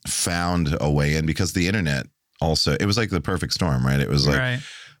found a way in because the internet also, it was like the perfect storm, right? It was like a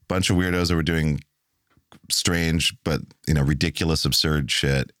bunch of weirdos that were doing strange but ridiculous, absurd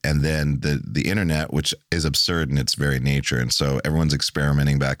shit, and then the internet, which is absurd in its very nature, and so everyone's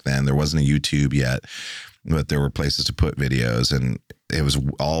experimenting. Back then there wasn't a YouTube yet, but there were places to put videos, and it was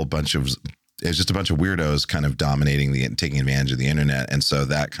just a bunch of weirdos kind of dominating taking advantage of the internet. And so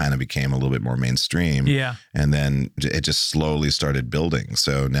that kind of became a little bit more mainstream. Yeah. And then it just slowly started building.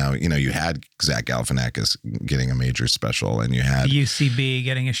 So now, you had Zach Galifianakis getting a major special, and you had UCB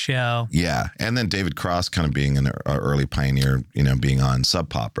getting a show. Yeah. And then David Cross kind of being an early pioneer, being on Sub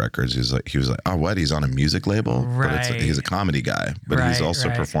Pop Records. He was like, oh, what? He's on a music label? Right. But he's a comedy guy, but he's also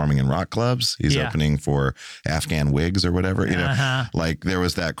performing in rock clubs. He's opening for Afghan Wigs or whatever, like there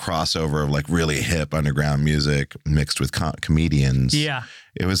was that crossover of like really hip underground music mixed with comedians. Yeah.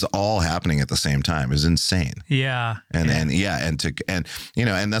 It was all happening at the same time. It was insane. Yeah. And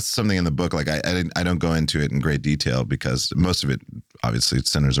that's something in the book. Like I don't go into it in great detail because most of it obviously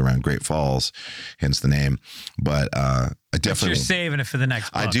centers around Great Falls, hence the name. But I definitely you're saving it for the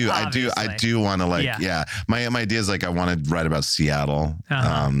next book. I do want to My idea is like I want to write about Seattle,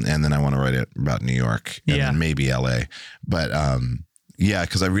 and then I want to write it about New York, and then maybe LA. But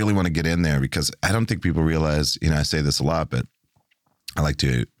because I really want to get in there because I don't think people realize. I say this a lot, but I like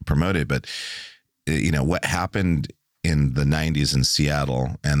to promote it. But what happened in the 90s in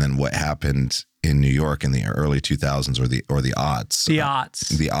Seattle, and then what happened in New York in the early 2000s or the aughts.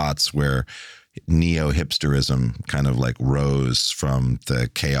 The aughts where neo-hipsterism kind of like rose from the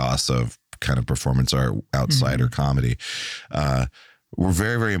chaos of kind of performance art, outsider comedy, were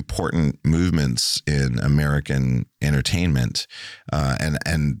very, very important movements in American entertainment.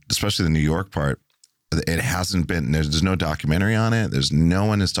 And especially the New York part, it hasn't been, there's no documentary on it. There's no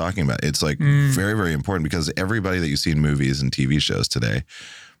one is talking about it. It's like very, very important because everybody that you see in movies and TV shows today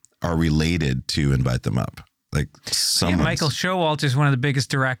are related to Invite Them Up. Like Michael Showalter is one of the biggest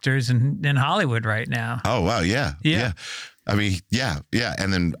directors in Hollywood right now. Oh, wow. Yeah. I mean, yeah.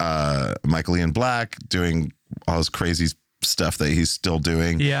 And then Michael Ian Black doing all his crazy stuff that he's still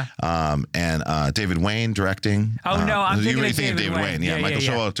doing. Yeah. And David Wayne directing. Oh, no, I'm thinking of David Wayne. Yeah, Michael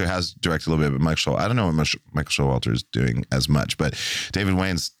Showalter has directed a little bit, but I don't know what Michael Showalter is doing as much, but David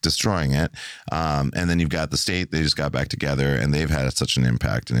Wayne's destroying it. And then you've got The State. They just got back together, and they've had such an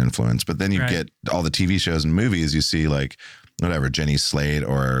impact and influence. But then you get all the TV shows and movies. You see like whatever, Jenny Slate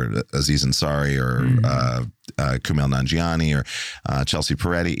or Aziz Ansari or Kumail Nanjiani or Chelsea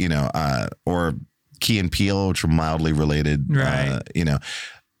Peretti, or Key and Peele, which are mildly related. Right.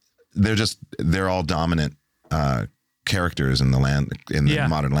 They're all dominant characters in the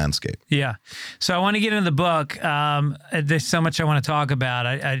modern landscape. Yeah. So I want to get into the book. There's so much I want to talk about.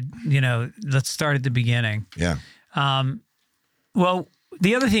 Let's start at the beginning. Yeah. Well,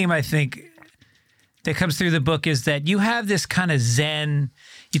 the other theme I think that comes through the book is that you have this kind of Zen.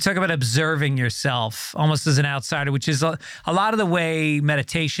 You talk about observing yourself almost as an outsider, which is a lot of the way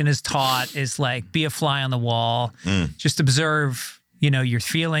meditation is taught is like be a fly on the wall, just observe, your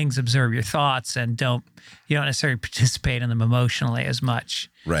feelings, observe your thoughts, and you don't necessarily participate in them emotionally as much.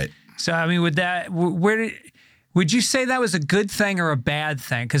 Right. So, I mean, would you say that was a good thing or a bad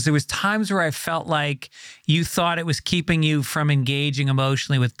thing? Because there was times where I felt like you thought it was keeping you from engaging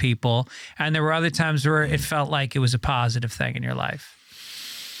emotionally with people, and there were other times where it felt like it was a positive thing in your life.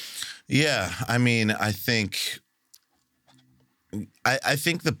 Yeah, I mean, I think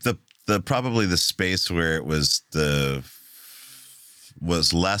the probably the space where it was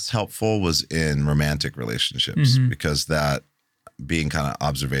less helpful was in romantic relationships, because that being kind of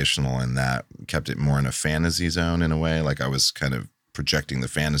observational and that kept it more in a fantasy zone in a way. Like I was kind of projecting the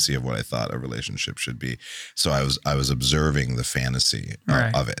fantasy of what I thought a relationship should be. So I was observing the fantasy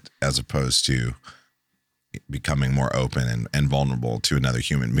of it as opposed to becoming more open and vulnerable to another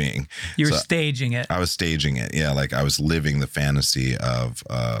human being. You were staging it. I was staging it. Yeah. Like I was living the fantasy of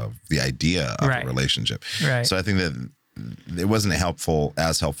the idea of a relationship. Right. So I think that it wasn't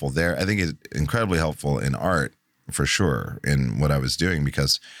as helpful there. I think it's incredibly helpful in art for sure in what I was doing,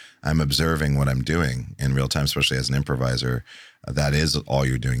 because I'm observing what I'm doing in real time, especially as an improviser. That is all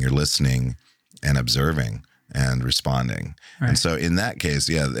you're doing. You're listening and observing and responding. Right. And so in that case,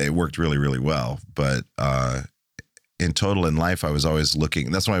 it worked really, really well. But in total in life, I was always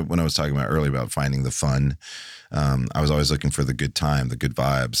looking. That's why when I was talking about earlier about finding the fun, I was always looking for the good time, the good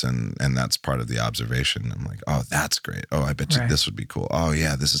vibes. And that's part of the observation. I'm like, oh, that's great. Oh, I bet you this would be cool. Oh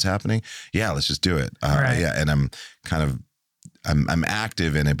yeah, this is happening. Yeah, let's just do it. Yeah. And I'm kind of, I'm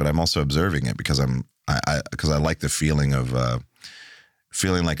active in it, but I'm also observing it because I like the feeling of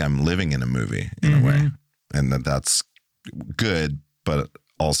feeling like I'm living in a movie in a way. And that's good, but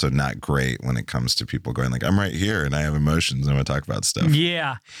also not great when it comes to people going like, I'm right here and I have emotions and I want to talk about stuff.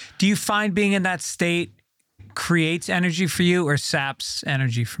 Yeah. Do you find being in that state creates energy for you or saps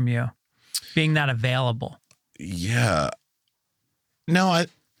energy from you? Being not available? Yeah. No, I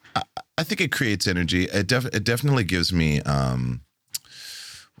think it creates energy. It definitely gives me,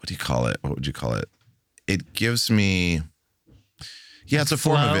 what do you call it? What would you call it? It gives me, it's a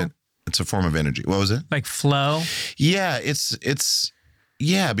form of it. It's a form of energy. What was it? Like flow? Yeah, it's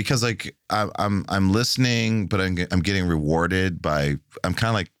because like I'm listening, but I'm getting rewarded by, I'm kind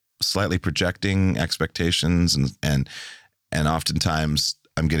of like slightly projecting expectations and oftentimes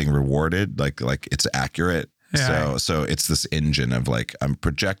I'm getting rewarded like it's accurate. Yeah. So it's this engine of like I'm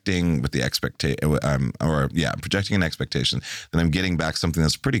projecting with the I'm projecting an expectation, then I'm getting back something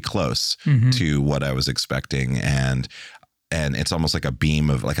that's pretty close to what I was expecting, and it's almost like a beam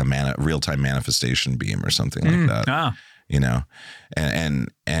of like a real-time manifestation beam or something like that.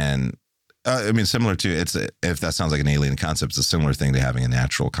 And I mean, similar to if that sounds like an alien concept, it's a similar thing to having a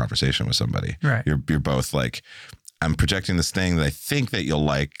natural conversation with somebody. Right. You're both like, I'm projecting this thing that I think that you'll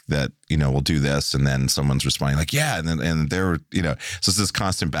like, that, we'll do this. And then someone's responding like, yeah. And they're, so it's this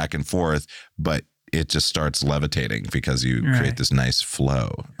constant back and forth, but it just starts levitating because you create this nice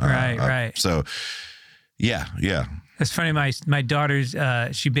flow. Right. So yeah. It's funny. My daughter's,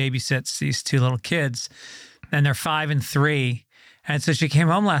 she babysits these two little kids and they're 5 and 3. And so she came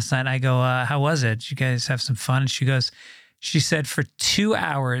home last night. I go, how was it? Did you guys have some fun? And she said for 2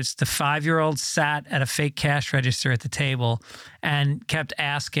 hours, the 5-year-old sat at a fake cash register at the table and kept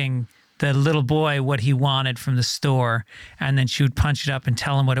asking the little boy what he wanted from the store. And then she would punch it up and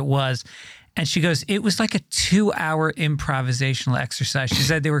tell him what it was. And she goes, it was like a 2-hour improvisational exercise. She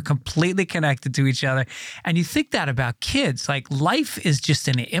said they were completely connected to each other. And you think that about kids, like life is just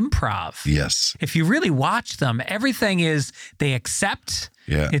an improv. Yes. If you really watch them, everything is they accept.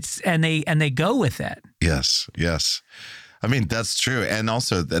 Yeah. And they go with it. Yes. Yes. I mean, that's true. And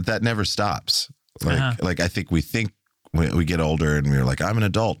also that never stops. Like I think we get older and we're like, I'm an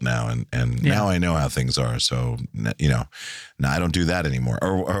adult now. And now I know how things are. So, now I don't do that anymore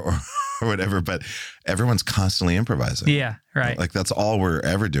or whatever, but everyone's constantly improvising. Yeah. Right. Like that's all we're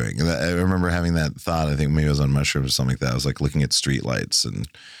ever doing. And I remember having that thought, I think maybe it was on mushrooms or something like that. I was like looking at street lights and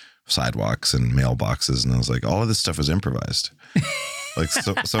sidewalks and mailboxes. And I was like, all of this stuff was improvised. Like,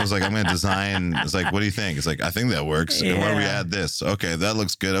 so I was like, I'm going to design. It's like, what do you think? It's like, I think that works. Yeah. And why don't we add this? Okay, that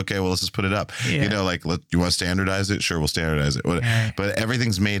looks good. Okay, well, let's just put it up. Yeah. You want to standardize it? Sure, we'll standardize it. Right. But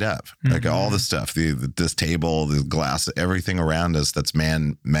everything's made up. Like all the stuff, this table, the glass, everything around us that's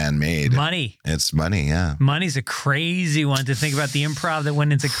man-made. Money. It's money, yeah. Money's a crazy one to think about the improv that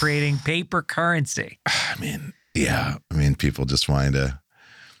went into creating paper currency. I mean, yeah. I mean, people just wanting to,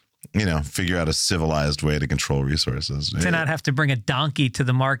 figure out a civilized way to control resources. To not have to bring a donkey to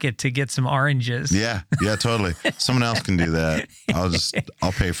the market to get some oranges. Yeah, totally. Someone else can do that.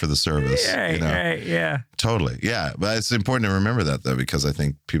 I'll pay for the service. Right, yeah. Totally. Yeah. But it's important to remember that though, because I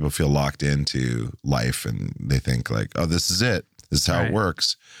think people feel locked into life and they think like, oh, this is it. This is how it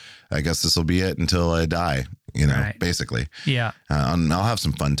works. I guess this will be it until I die, basically. Yeah. And I'll have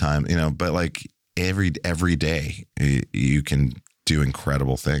some fun time, but like every day you can do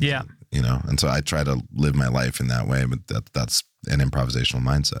incredible things. Yeah. And so I try to live my life in that way, but that's an improvisational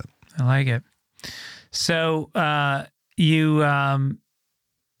mindset. I like it. So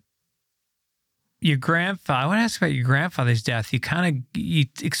your grandfather, I want to ask about your grandfather's death. You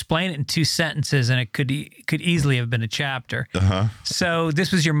explain it in 2 sentences and it could easily have been a chapter. Uh-huh. So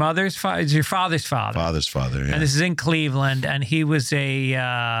this was your mother's father, your father's father. Father's father, yeah. And this is in Cleveland, and he was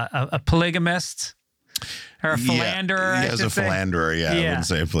a polygamist. Or a philanderer. Yeah, he was a philanderer. Yeah, I wouldn't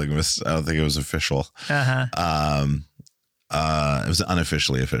say a polygamist. I don't think it was official. Uh-huh. It was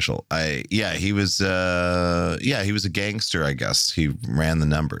unofficially official. He was a gangster, I guess. He ran the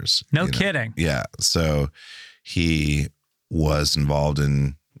numbers. No kidding. Yeah. So he was involved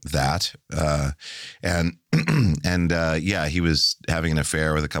in that. And he was having an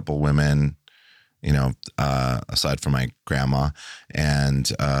affair with a couple women, aside from my grandma.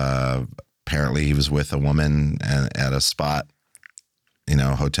 And apparently he was with a woman at a spot,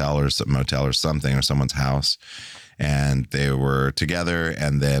 hotel or motel or something, or someone's house. And they were together.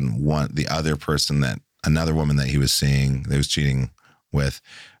 And then another woman that he was seeing, that he was cheating with,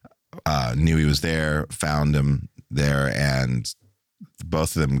 knew he was there, found him there. And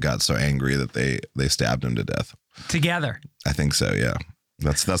both of them got so angry that they stabbed him to death. Together. I think so. Yeah.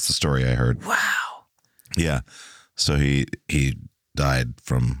 That's the story I heard. Wow. Yeah. So he died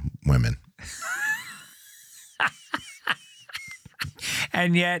from women.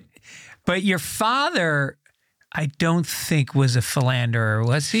 And yet, but your father, I don't think was a philanderer,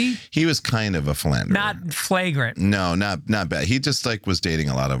 was he? He was kind of a philanderer. Not flagrant. No, not bad. He just was dating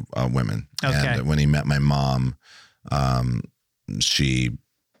a lot of women. Okay. And when he met my mom, she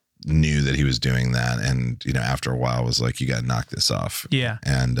knew that he was doing that. And, after a while was like, you got to knock this off. Yeah.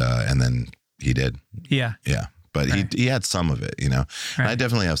 And then he did. Yeah. Yeah. But he had some of it, And I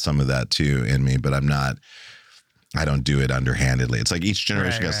definitely have some of that too in me, but I don't do it underhandedly. It's like each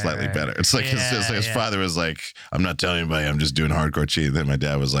generation got slightly better. It's like, his father was like, I'm not telling anybody, I'm just doing hardcore cheating. Then my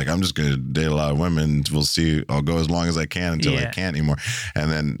dad was like, I'm just going to date a lot of women. We'll see. I'll go as long as I can until I can't anymore.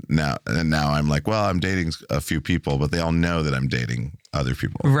 And then now I'm like, well, I'm dating a few people, but they all know that I'm dating other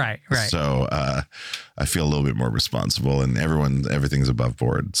people. Right. So I feel a little bit more responsible, and everything's above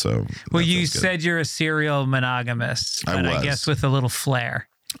board. So well, you said you're a serial monogamist, but I guess with a little flair.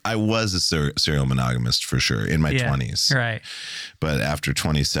 I was a serial monogamist for sure in my 20s. Right. But after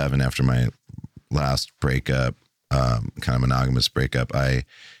 27, after my last breakup, kind of monogamous breakup,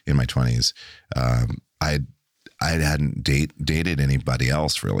 in my 20s, I hadn't dated anybody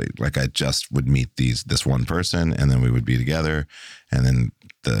else really. Like I just would meet this one person, and then we would be together, and then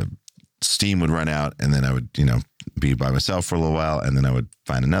the steam would run out, and then I would, be by myself for a little while, and then I would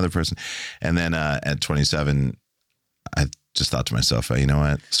find another person. And then at 27, I just thought to myself, you know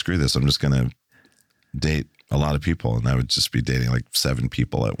what, screw this. I'm just going to date a lot of people. And I would just be dating like 7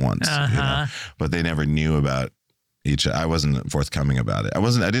 people at once, But they never knew about I wasn't forthcoming about it. I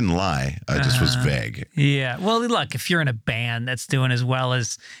didn't lie. I just was vague. Yeah. Well, look, if you're in a band that's doing as well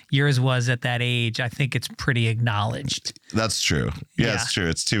as yours was at that age, I think it's pretty acknowledged. That's true. Yeah, it's true.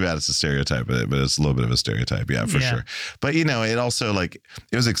 It's too bad it's a stereotype, but it's a little bit of a stereotype. Yeah, for sure. But it also it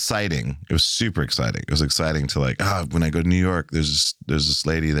was exciting. It was super exciting. It was exciting to when I go to New York, there's this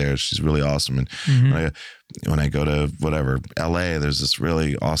lady there. She's really awesome. And when I go to whatever, LA, there's this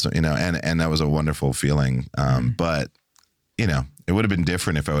really awesome, and that was a wonderful feeling. But it would have been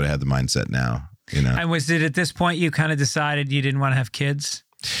different if I would have had the mindset now, And was it at this point you kind of decided you didn't want to have kids?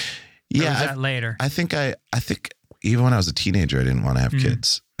 Yeah. Or was that later? I think even when I was a teenager, I didn't want to have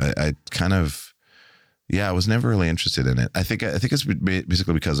kids. I kind of, I was never really interested in it. I think it's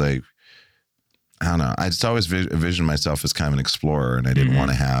basically because I don't know. I just always envisioned myself as kind of an explorer, and I didn't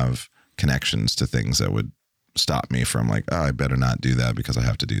want to have connections to things that would stop me from I better not do that because I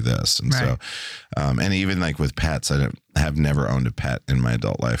have to do this. And so, and even with pets, I have never owned a pet in my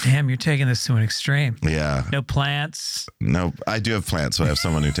adult life. Damn, you're taking this to an extreme. Yeah. No plants. No, I do have plants, so I have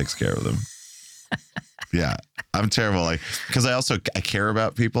someone who takes care of them. Yeah. I'm terrible. Because I care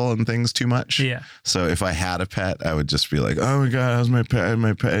about people and things too much. Yeah. So if I had a pet, I would just be like, oh my God, how's my pet?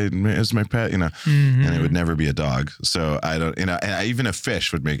 It's my pet, and it would never be a dog. So I don't, and even a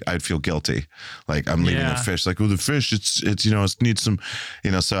fish I'd feel guilty. I'm leaving a fish, the fish, it needs some,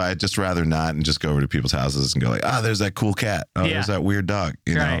 so I'd just rather not and just go over to people's houses and go there's that cool cat. Oh, there's that weird dog,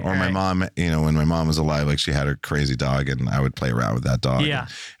 or my mom, when my mom was alive, she had her crazy dog and I would play around with that dog. Yeah.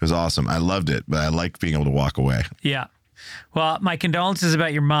 It was awesome. I loved it, but I liked being able to walk away. Yeah. Well, my condolences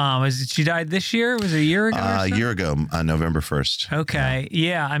about your mom. She died this year? Was it a year ago? A year ago, November 1st. Okay.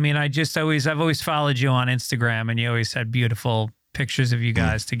 Yeah. I mean, I've always followed you on Instagram, and you always had beautiful pictures of you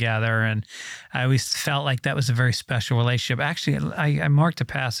guys together. And I always felt like that was a very special relationship. Actually, I marked a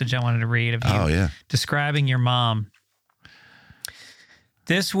passage I wanted to read of you describing your mom.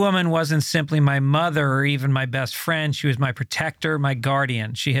 This woman wasn't simply my mother or even my best friend. She was my protector, my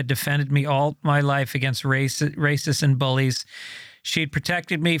guardian. She had defended me all my life against racists and bullies. She had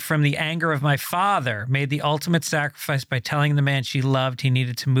protected me from the anger of my father, made the ultimate sacrifice by telling the man she loved he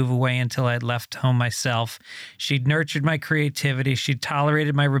needed to move away until I had left home myself. She'd nurtured my creativity. She'd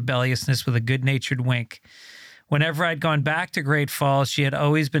tolerated my rebelliousness with a good-natured wink. Whenever I'd gone back to Great Falls, she had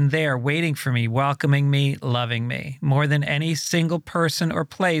always been there, waiting for me, welcoming me, loving me. More than any single person or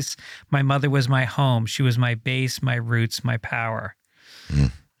place, my mother was my home. She was my base, my roots, my power.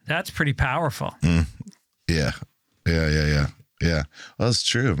 That's pretty powerful. Yeah. Well, that's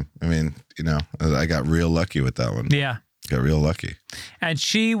true. I mean, I got real lucky with that one. Yeah. Got real lucky. And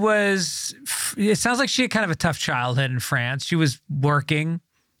it sounds like she had kind of a tough childhood in France. She was working.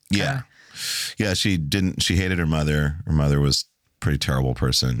 Yeah. Yeah, she hated her mother. Her mother was a pretty terrible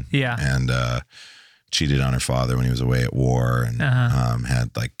person. Yeah. And cheated on her father when he was away at war, and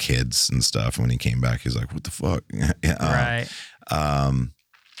had kids and stuff. And when he came back, he was like, what the fuck? Right.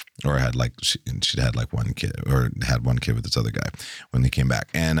 Or she'd had one kid, or had one kid with this other guy when he came back.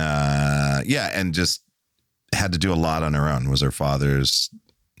 And and just had to do a lot on her own. Was her father's,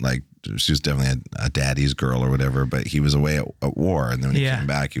 she was definitely a daddy's girl or whatever, but he was away at war. And then when he came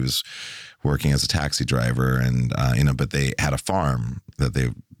back, he was working as a taxi driver, and, but they had a farm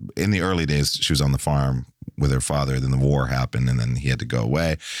in the early days, she was on the farm with her father. Then the war happened, and then he had to go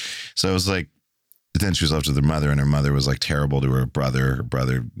away. So it was then she was left with her mother, and her mother was terrible to her brother. Her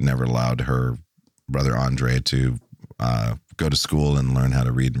brother never allowed her brother Andre to go to school and learn how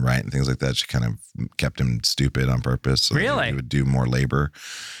to read and write and things like that. She kind of kept him stupid on purpose. So really? He would do more labor.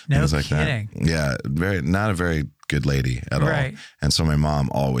 No things like kidding. That. Yeah. Not a very good lady at all. And so my mom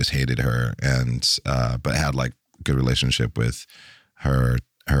always hated her, and, but had good relationship with her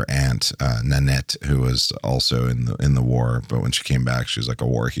aunt, Nanette, who was also in the war. But when she came back, she was a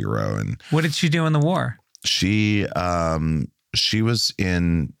war hero. And what did she do in the war? She was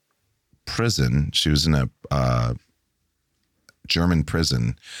in prison. She was in a German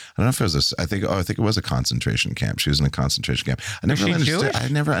prison. I don't know if it was I think it was a concentration camp. She was in a concentration camp. I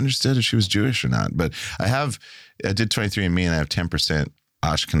never understood if she was Jewish or not. But I did 23andMe, and I have 10%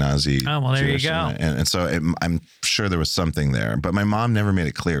 Ashkenazi. Oh, well, there Jewish, you go. And so I'm sure there was something there. But my mom never made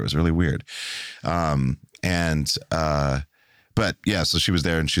it clear. It was really weird. But yeah, so she was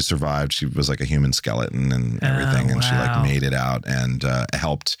there and she survived. She was like a human skeleton and everything. And she made it out and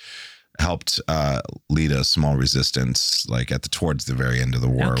helped lead a small resistance towards the very end of the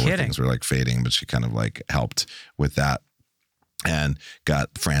war, where things were fading, but she kind of helped with that and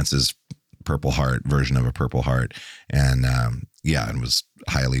got France's Purple Heart version of a Purple Heart, and and was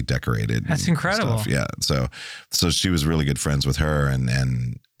highly decorated. That's incredible. Stuff. Yeah, so she was really good friends with her,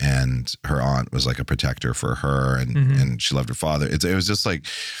 and and her aunt was like a protector for her, and and she loved her father. It was just like,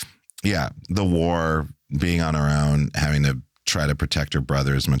 yeah, the war, being on her own, having to try to protect her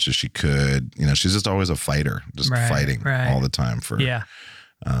brother as much as she could. You know, she's just always a fighter, just fighting all the time for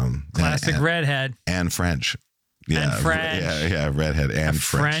classic redhead and French. Yeah, and French. Yeah, redhead and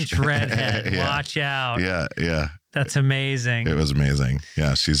French redhead. Watch out. Yeah. That's amazing. It was amazing.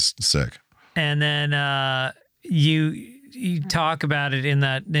 Yeah, she's sick. And then you talk about it in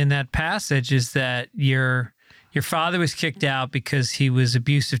that passage, is that your father was kicked out because he was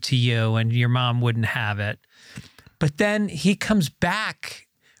abusive to you and your mom wouldn't have it. But then he comes back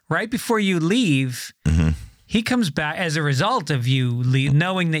right before you leave. He comes back as a result of you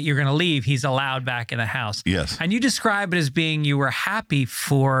knowing that you're going to leave. He's allowed back in the house. Yes. And you describe it as being you were happy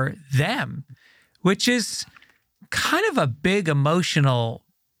for them, which is kind of a big emotional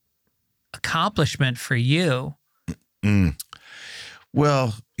accomplishment for you.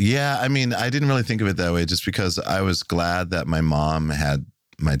 Well, yeah. I mean, I didn't really think of it that way, just because I was glad that my mom had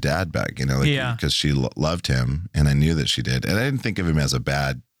my dad back, you know, because she loved him, and I knew that she did. And I didn't think of him as a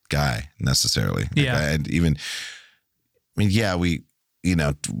bad guy necessarily. We, you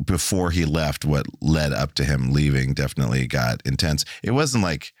know, before he left, what led up to him leaving definitely got intense. It wasn't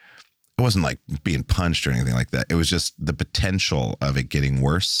like being punched or anything like that. It was just the potential of it getting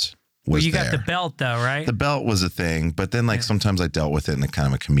worse. You got the belt though, right? The belt was a thing, but then sometimes I dealt with it in a kind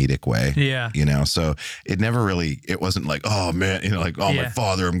of a comedic way. Yeah. You know, so it wasn't like, oh man, you know, like, oh, my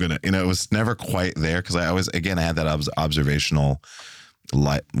father, I'm going to, you know, it was never quite there, because I had that observational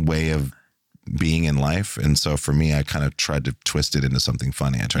way of being in life. And so for me, I kind of tried to twist it into something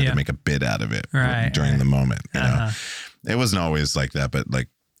funny. I tried to make a bit out of it during the moment, you know. It wasn't always like that, but like,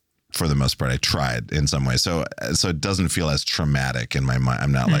 for the most part, I tried in some way. So it doesn't feel as traumatic in my mind.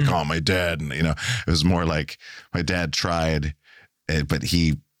 I'm not like, oh, my dad, and, you know, it was more like my dad tried, but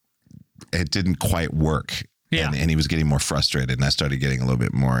it didn't quite work. Yeah. And he was getting more frustrated, and I started getting a little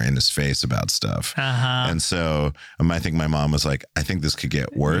bit more in his face about stuff. And so I think my mom was like, I think this could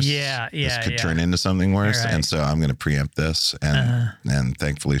get worse. This could turn into something worse. Right. And so I'm going to preempt this. And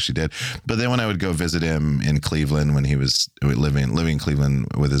thankfully she did. But then when I would go visit him in Cleveland, when he was living in Cleveland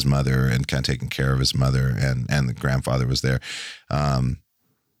with his mother and kind of taking care of his mother, and the grandfather was there.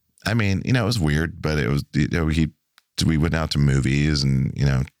 I mean, you know, it was weird, but it was, you know, we went out to movies, and, you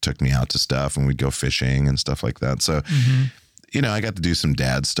know, took me out to stuff, and we'd go fishing and stuff like that. So, you know, I got to do some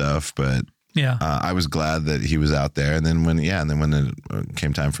dad stuff, but I was glad that he was out there. And then when it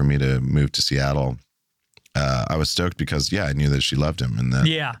came time for me to move to Seattle, I was stoked because, I knew that she loved him, and that,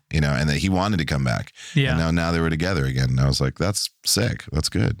 you know, and that he wanted to come back. Yeah. And now they were together again. And I was like, that's sick. That's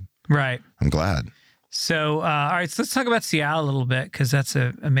good. Right. I'm glad. So, all right, so let's talk about Seattle a little bit, because that's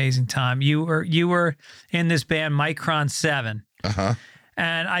an amazing time. You were in this band Micron 7.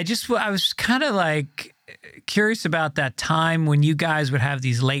 And I was kind of like curious about that time when you guys would have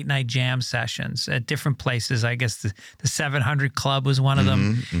these late night jam sessions at different places. I guess the 700 Club was one of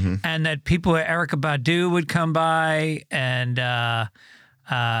them. And that people, Erykah Badu would come by, and I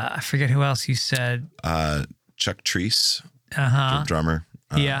forget who else you said. Chuck Treese, the drummer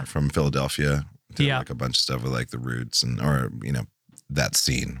from Philadelphia. Did like a bunch of stuff with like the Roots, or you know, that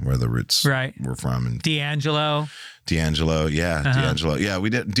scene where the Roots were from, and D'Angelo, D'Angelo, yeah, we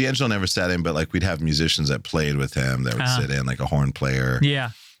did. D'Angelo never sat in, but like we'd have musicians that played with him that would sit in, like a horn player,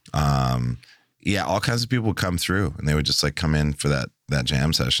 all kinds of people would come through, and they would just like come in for that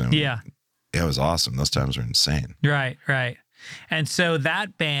jam session. It was awesome. Those times were insane. Right. And so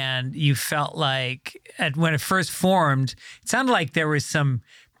that band, you felt like when it first formed, it sounded like there was some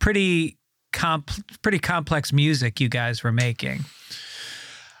pretty complex music you guys were making.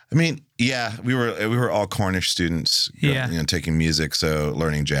 I mean, we were all Cornish students, you know, taking music, so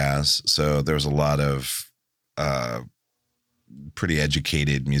learning jazz. So there was a lot of pretty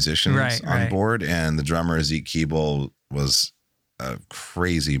educated musicians on board, and the drummer Zeke Keeble was a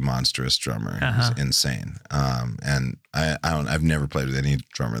crazy, monstrous drummer. He was insane. And I've never played with any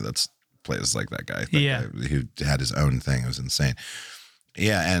drummer that's plays like that guy. Guy who had his own thing. It was insane.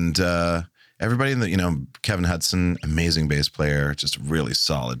 And everybody in the, you know, Kevin Hudson, amazing bass player, just a really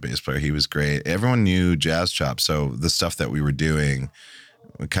solid bass player. He was great. Everyone knew Jazz Chop. So the stuff that we were doing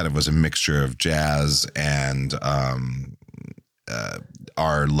kind of was a mixture of jazz and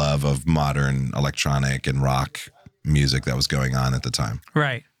our love of modern electronic and rock music that was going on at the time.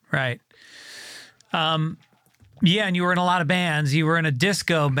 Right. And you were in a lot of bands. You were in a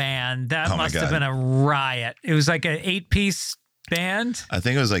disco band. That must have been a riot. It was like an 8-piece band? I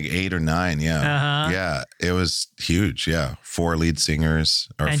think it was like 8 or 9. Yeah. Yeah. It was huge. Yeah. 4 lead singers.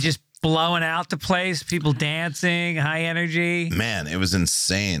 And just blowing out the place, people dancing, high energy. Man, it was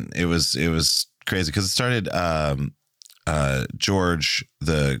insane. It was crazy because it started. George,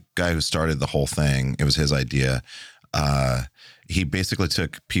 the guy who started the whole thing, it was his idea. He basically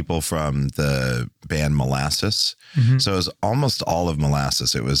took people from the band Molasses. So it was almost all of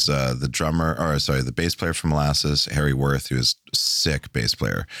Molasses. It was the bass player from Molasses, Harry Worth, who was a sick bass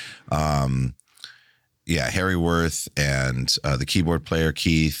player. Harry Worth and the keyboard player,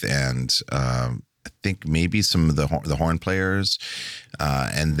 Keith, and I think maybe some of the horn players.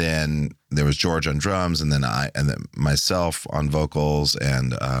 And then there was George on drums, and then myself on vocals,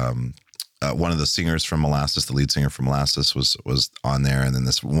 and one of the singers from Molasses, the lead singer from Molasses, was on there, and then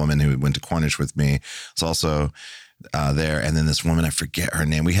this woman who went to Cornish with me was also there, and then this woman, I forget her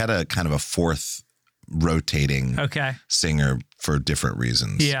name. We had a kind of a fourth rotating singer for different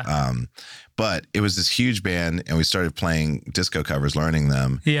reasons. Yeah. But it was this huge band, and we started playing disco covers, learning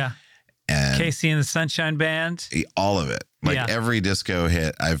them. Yeah. And Casey and the Sunshine Band. All of it. Every disco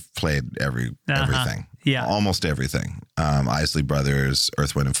hit, I've played everything. Yeah. Almost everything. Isley Brothers,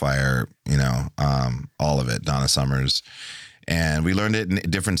 Earth, Wind and Fire, all of it, Donna Summers. And we learned it,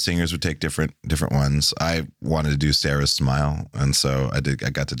 and different singers would take different ones. I wanted to do Sarah's Smile, and so I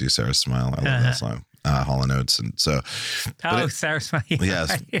got to do Sarah's Smile. I love that song. Hall & Oates, and so. Sarah's Smile.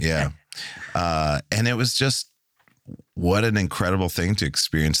 Yes, yeah. And it was just, what an incredible thing to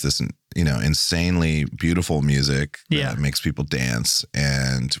experience this, insanely beautiful music that makes people dance.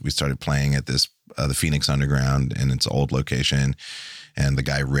 And we started playing at this, the Phoenix Underground in its old location. And the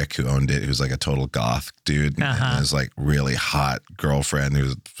guy, Rick, who owned it, who's like a total goth dude, and his like really hot girlfriend who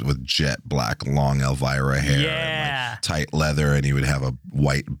was with jet black, long Elvira hair, and like tight leather. And he would have a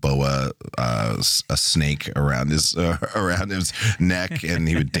white boa, a snake around his neck. And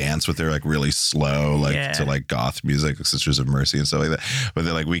he would dance with her like really slow, to like goth music, like Sisters of Mercy and stuff like that. But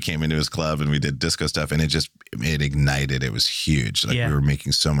then like we came into his club and we did disco stuff, and it ignited. It was huge. Like we were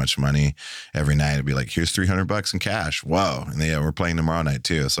making so much money every night. It'd be like, here's $300 in cash. Whoa. And we're playing tomorrow night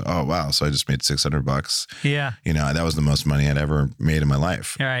too. So, oh wow. So I just made $600. Yeah. That was the most money I'd ever made in my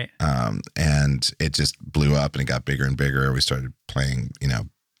life. Right. And it just blew up, and it got bigger and bigger. We started playing,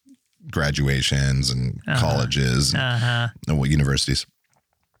 graduations and colleges and universities.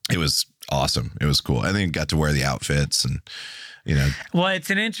 It was awesome. It was cool. And then you got to wear the outfits and, Well, it's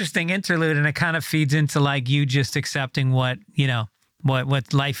an interesting interlude, and it kind of feeds into like you just accepting what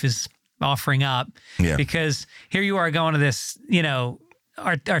life is offering up. Yeah. Because here you are going to this,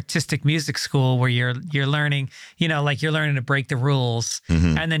 artistic music school where you're learning, like you're learning to break the rules.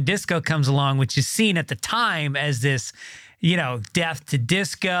 And then disco comes along, which is seen at the time as this, death to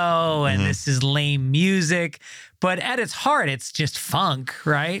disco, and this is lame music. But at its heart, it's just funk,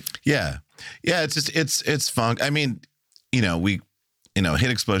 right? Yeah. Yeah. It's funk. I mean, Hit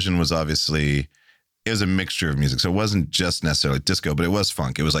Explosion was obviously, it was a mixture of music. So it wasn't just necessarily disco, but it was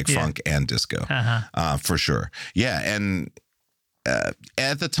funk. It was like funk and disco, for sure. Yeah. And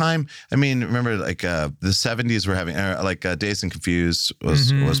at the time, I mean, remember like the 70s were having Dazed and Confused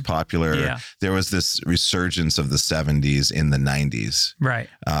was popular. Yeah. There was this resurgence of the 70s in the 90s. Right.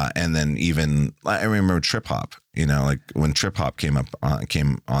 And then even, I remember trip hop, like when trip hop came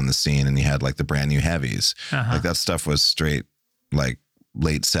on the scene, and you had like the brand new heavies, like that stuff was straight like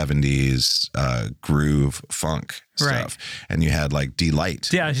late 70s groove funk stuff. And you had like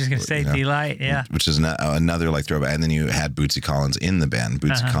D-Light. Yeah, I was just going to say D-Light, which is another like throwback. And then you had Bootsy Collins in the band,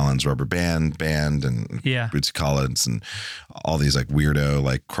 Bootsy Collins Rubber Band, and Bootsy Collins, and all these like weirdo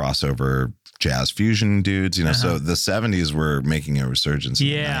like crossover jazz fusion dudes, So the 70s were making a resurgence in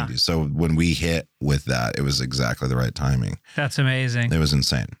the 90s. So when we hit with that, it was exactly the right timing. That's amazing. It was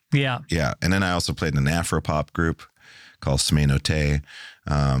insane. Yeah. Yeah. And then I also played in an Afro-pop group called Smenote,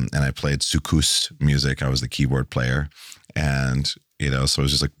 and I played soukous music. I was the keyboard player, and so it was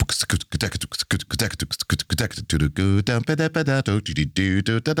just like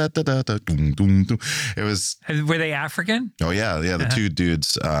it was. Were they African? Oh yeah. The two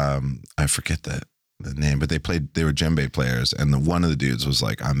dudes. I forget the name, but they were djembe players, and one of the dudes was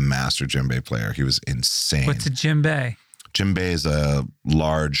like a master djembe player. He was insane. What's a djembe? Djembe is a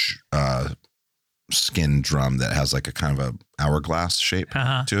large skin drum that has like a kind of a hourglass shape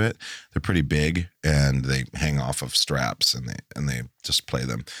to it. They're pretty big, and they hang off of straps, and they just play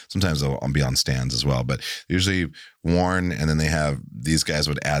them. Sometimes they'll be on stands as well, but usually worn. And then these guys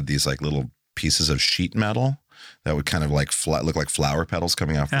would add these like little pieces of sheet metal that would kind of like look like flower petals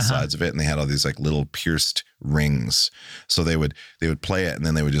coming off the sides of it. And they had all these like little pierced rings. So they would play it, and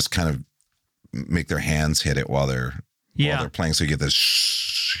then they would just kind of make their hands hit it while they're Yeah. while they're playing. So you get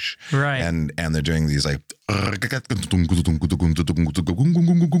this Right. and they're doing these like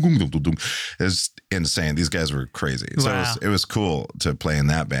it's insane. These guys were crazy. So Wow. it was cool to play in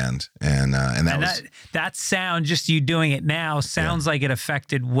that band, and that sound, just you doing it now, sounds like it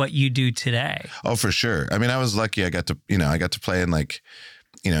affected what you do today. oh, for sure. I mean, I was lucky. I got to play in like,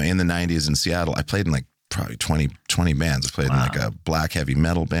 in the 90s in Seattle. I played in like probably 20 bands. I played in like a black heavy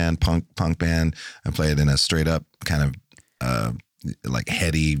metal band, punk band. I played in a straight up kind of like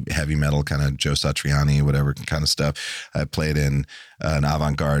heavy metal kind of Joe Satriani, whatever kind of stuff. I played in an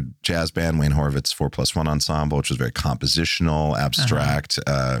avant-garde jazz band, Wayne Horvitz 4+1 ensemble, which was very compositional, abstract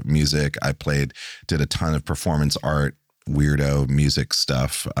music. I did a ton of performance art, weirdo music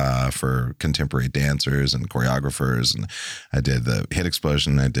stuff for contemporary dancers and choreographers. And I did the Hit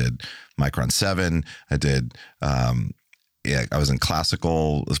Explosion. I did Micron 7. I did I was in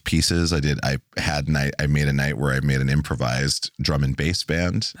classical pieces. I made a night where I made an improvised drum and bass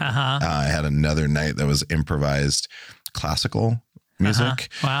band. I had another night that was improvised classical music.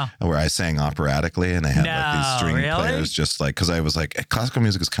 Wow. Where I sang operatically, and I had like these string players, just like, because I was like, classical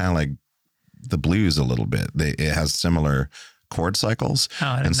music is kind of like the blues a little bit. It has similar chord cycles.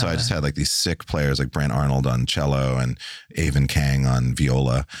 And so I just had like these sick players like Brant Arnold on cello and Avon Kang on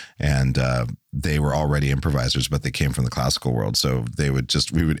viola. And they were already improvisers, but they came from the classical world. So we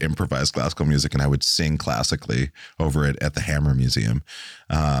would improvise classical music, and I would sing classically over it at the Hammer Museum.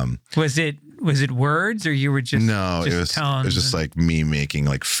 Was it words, or you were just tones? It was just like me making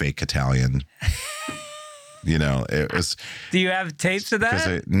like fake Italian. It was. Do you have tapes of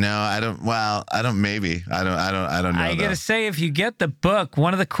that? No, I don't. Well, I don't. Maybe I don't know. I gotta say, if you get the book,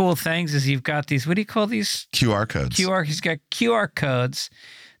 one of the cool things is you've got these. What do you call these? QR codes. He's got QR codes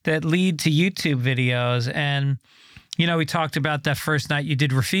that lead to YouTube videos, and we talked about that first night you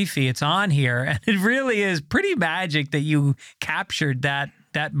did Rafifi. It's on here, and it really is pretty magic that you captured that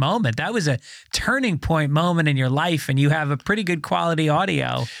moment. That was a turning point moment in your life, and you have a pretty good quality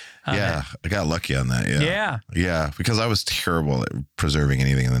audio. I got lucky on that. Yeah, because I was terrible at preserving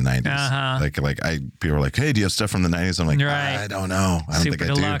anything in the 90s. People were like, "Hey, do you have stuff from the 90s?" I'm like, I don't know. I don't think I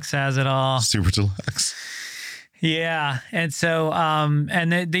do. Super Deluxe has it all. Super Deluxe. Yeah. And so,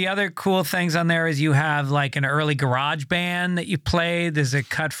 and the other cool things on there is you have like an early garage band that you played. There's a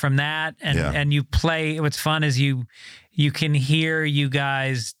cut from that. And you play, what's fun is you can hear you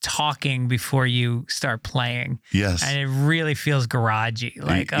guys talking before you start playing. Yes. And it really feels garagey.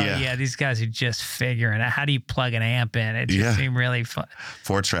 Like, these guys are just figuring out, how do you plug an amp in? It just seemed really fun.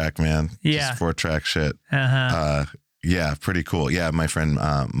 4-track, man. Yeah. Just 4-track shit. Yeah, pretty cool. Yeah, my friend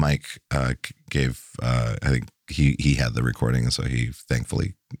Mike gave, I think he had the recording, and so he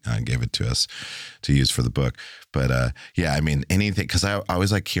thankfully gave it to us to use for the book. But I mean, anything, because I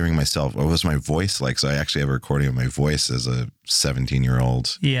always like hearing myself. What was my voice like? So I actually have a recording of my voice as a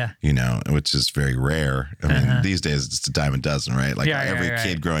 17-year-old. Yeah. Which is very rare. I mean, these days it's a dime a dozen, right? Like every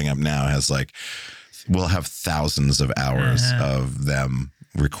kid growing up now will have thousands of hours of them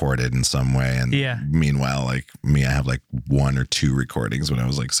recorded in some way. And meanwhile, like me, I have like 1 or 2 recordings when I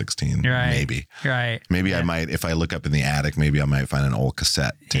was like 16, maybe. Maybe I might, if I look up in the attic, maybe I might find an old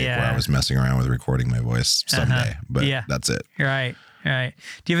cassette tape where I was messing around with recording my voice someday, but that's it. Right. Do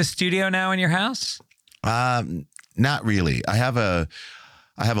you have a studio now in your house? Not really. I have a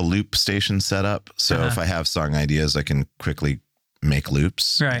loop station set up. So if I have song ideas, I can quickly make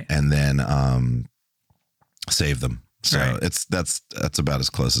loops and then save them. So that's about as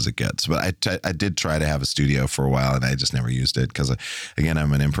close as it gets. But I did try to have a studio for a while, and I just never used it because, again,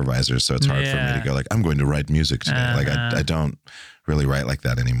 I'm an improviser, so it's hard for me to go like, I'm going to write music today. Like I don't really write like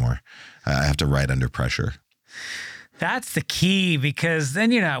that anymore. I have to write under pressure. That's the key, because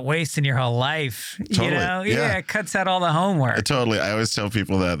then you're not wasting your whole life. Totally. It cuts out all the homework. Totally. I always tell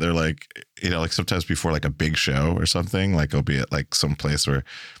people that they're like, like sometimes before like a big show or something, like I'll be at like some place where,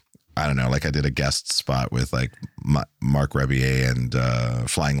 I don't know, like I did a guest spot with like Mark Rebier and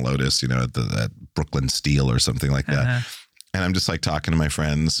Flying Lotus, at Brooklyn Steel or something like that. And I'm just like talking to my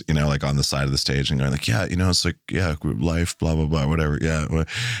friends, like on the side of the stage and going like, it's like, life, blah, blah, blah, whatever. Yeah.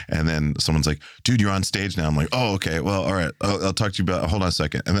 And then someone's like, dude, you're on stage now. I'm like, oh, okay. Well, all right. I'll talk to you about, hold on a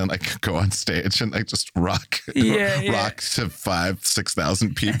second. And then I go on stage and I just rock to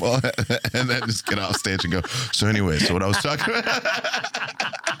 5,000-6,000 people and then just get off stage and go, so anyway, so what I was talking about.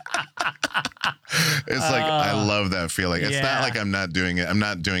 It's like, I love that feeling. It's not like I'm not doing it. I'm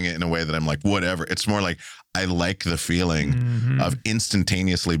not doing it in a way that I'm like, whatever. It's more like, I like the feeling of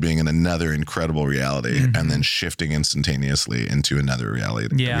instantaneously being in another incredible reality and then shifting instantaneously into another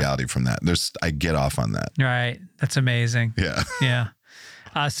reality from that. I get off on that. Right. That's amazing. Yeah. Yeah.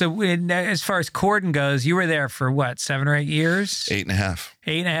 As far as Corden goes, you were there for what, 7 or 8 years? 8.5.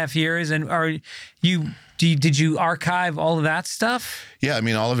 8.5 years. And did you archive all of that stuff? Yeah, I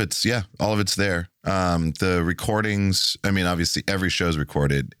mean, all of it's there. The recordings, I mean, obviously every show is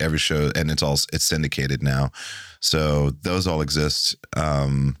recorded, every show, and it's syndicated now. So those all exist.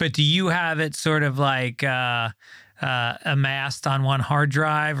 But do you have it sort of like amassed on one hard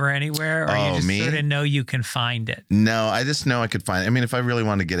drive or anywhere, or you just sort of know you can find it? No, I just know I could find it. I mean, if I really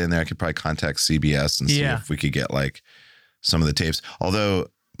wanted to get in there, I could probably contact CBS and see if we could get like some of the tapes. Although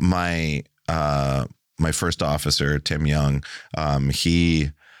my first officer, Tim Young,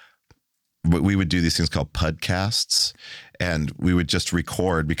 we would do these things called podcasts, and we would just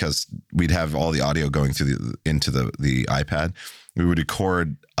record because we'd have all the audio going through into the iPad. We would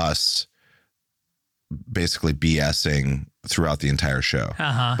record us basically BSing throughout the entire show.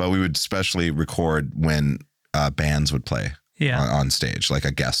 But we would especially record when bands would play on stage, like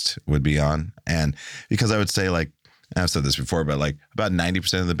a guest would be on. And because I would say, like, I've said this before, but like about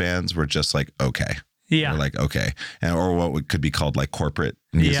 90% of the bands were just like, okay. Yeah. We're like, okay. And, or what could be called like corporate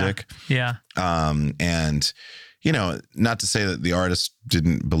music. Yeah. And, you know, not to say that the artists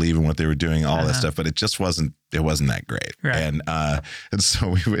didn't believe in what they were doing, all that stuff, but it just wasn't that great. Right. And so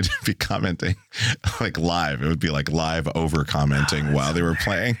we would be commenting like live. It would be like live over commenting while they were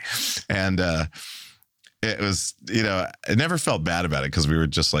playing. And it was, you know, I never felt bad about it because we were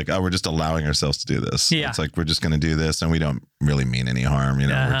just like, oh, we're just allowing ourselves to do this. Yeah. It's like, we're just going to do this and we don't really mean any harm. You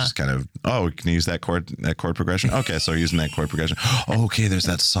know, we're just kind of, oh, we can use that chord progression. Okay. So we're using that chord progression. Oh, okay. There's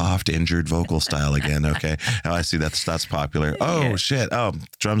that soft injured vocal style again. Okay. Oh, I see. That's popular. Oh shit. Oh,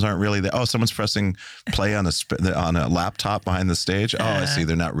 drums aren't really there. Oh, someone's pressing play on a laptop behind the stage. Oh, I see.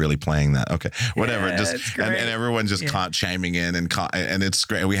 They're not really playing that. Okay. Whatever. Just, and everyone just chiming in and it's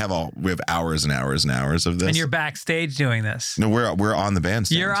great. We have hours and hours and hours of this. And you're backstage doing this. No, we're on the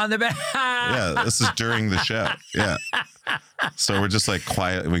bandstand. You're on the band. Yeah, this is during the show. Yeah. So we're just like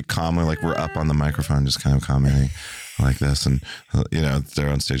quiet. We calmly, like, we're up on the microphone, just kind of commenting like this. And, you know, they're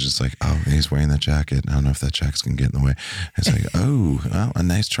on stage. It's like, oh, he's wearing that jacket. I don't know if that jacket's going to get in the way. It's like, oh, well, a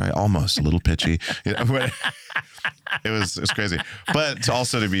nice try. Almost a little pitchy. You know, but it was crazy. But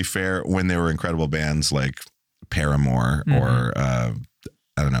also, to be fair, when there were incredible bands like Paramore or, I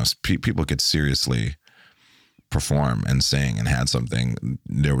don't know, people could seriously perform and sing and had something,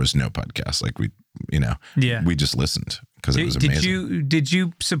 there was no podcast. Like we just listened because it was amazing. Did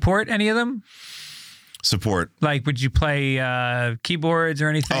you support any of them? Support? Like, would you play keyboards or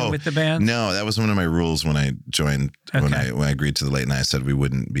anything with the band? No, that was one of my rules when I joined. Okay. When I agreed to the late night, I said we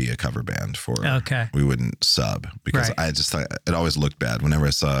wouldn't be a cover band we wouldn't sub because I just thought it always looked bad whenever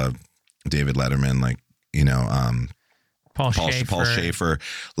I saw David Letterman, like, you know, Paul Schaefer,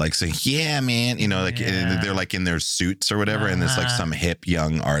 like saying, yeah, man, you know, like they're like in their suits or whatever. And it's like some hip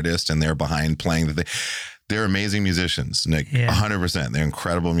young artist and they're behind playing the thing. They're amazing musicians, like 100%. They're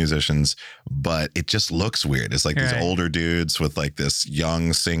incredible musicians, but it just looks weird. It's like these older dudes with like this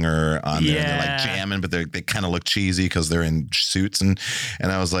young singer on there and they're like jamming, but they kind of look cheesy because they're in suits. And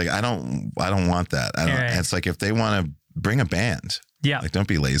I was like, I don't want that. And it's like, if they want to bring a band, like, don't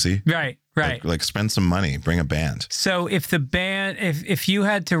be lazy. Right. Like spend some money, bring a band. So if the band, if you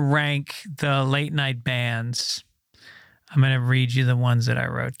had to rank the late night bands, I'm going to read you the ones that I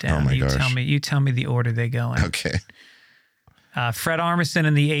wrote down. Oh my gosh. You tell me the order they go in. Okay. Fred Armisen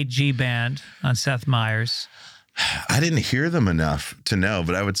and the 8G Band on Seth Meyers. I didn't hear them enough to know,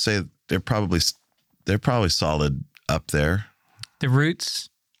 but I would say they're probably solid up there. The Roots.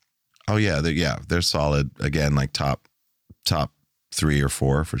 Oh yeah, they're solid. Again, like top 3 or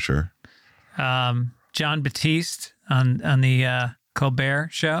 4 for sure. John Batiste on the Colbert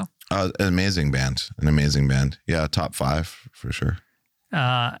Show. An amazing band. Yeah, top 5 for sure.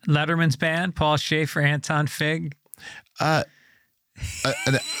 Letterman's band, Paul Schaefer, Anton Fig. An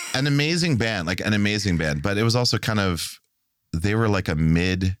amazing band, but it was also kind of, they were like a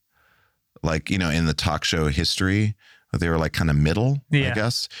mid, like, you know, in the talk show history, they were like kind of middle, I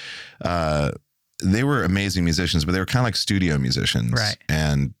guess. They were amazing musicians, but they were kind of like studio musicians. Right.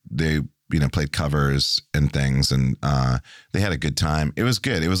 And they, you know, played covers and things, and they had a good time. It was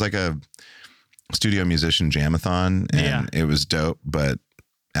good. It was like a studio musician jam-a-thon, and it was dope. But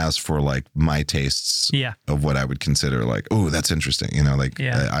as for like my tastes of what I would consider like, oh, that's interesting, you know, like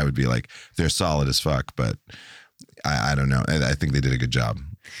I would be like, they're solid as fuck, but I don't know. I think they did a good job.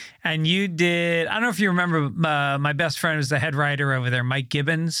 And you did, I don't know if you remember, my best friend was the head writer over there, Mike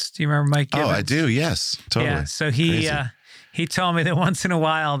Gibbons. Do you remember Mike Gibbons? Oh, I do. Yes, totally. Yeah. So he told me that once in a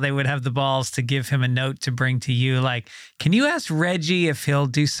while they would have the balls to give him a note to bring to you. Like, can you ask Reggie if he'll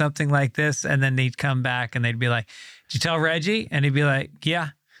do something like this? And then they'd come back and they'd be like, Did you tell Reggie? And he'd be like,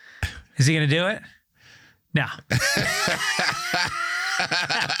 yeah. Is he going to do it? No.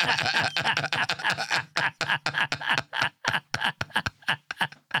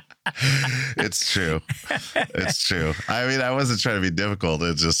 It's true. It's true. I mean, I wasn't trying to be difficult.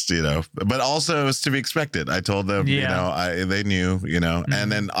 It's just, but also it was to be expected. I told them, they knew, and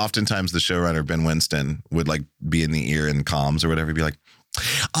then oftentimes the showrunner, Ben Winston, would like be in the ear in comms or whatever. He'd be like,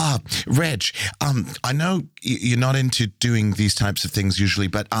 Reg, I know you're not into doing these types of things usually,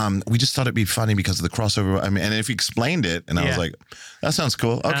 but we just thought it'd be funny because of the crossover. I mean, and if he explained it, and I was like, that sounds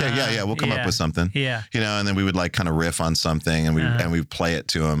cool. Okay, yeah, we'll come up with something. Yeah, and then we would like kind of riff on something, and we play it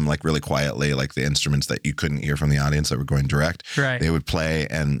to him like really quietly, like the instruments that you couldn't hear from the audience that were going direct. Right. They would play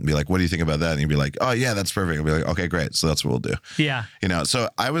and be like, "What do you think about that?" And he'd be like, "Oh yeah, that's perfect." I'd be like, "Okay, great. So that's what we'll do." Yeah. So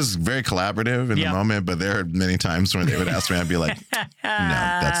I was very collaborative in the moment, but there are many times when they would ask me, I'd be like, "No,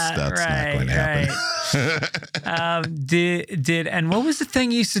 that's not going to happen." And what was the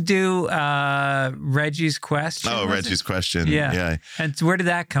thing you used to do? Reggie's Question. Oh, Reggie's Question. Yeah. And where did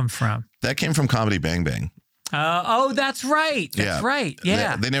that come from? That came from Comedy Bang Bang. That's right. That's right.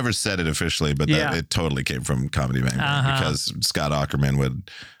 Yeah. They never said it officially, but it totally came from Comedy Bang Bang because Scott Aukerman would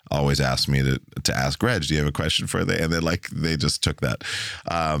always ask me to ask Reg, do you have a question for the? And then they just took that.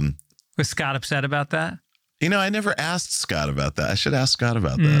 Was Scott upset about that? I never asked Scott about that. I should ask Scott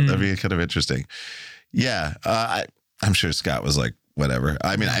about that. That'd be kind of interesting. Yeah. I'm sure Scott was like, whatever.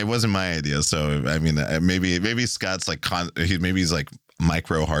 I mean, it wasn't my idea. So, I mean, maybe Scott's like, he's like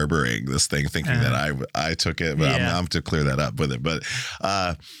micro harboring this thing, thinking that I took it, but I'm going to clear that up with it. But,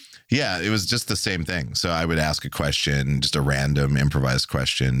 it was just the same thing. So I would ask a question, just a random improvised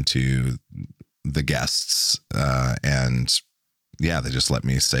question to the guests. And they just let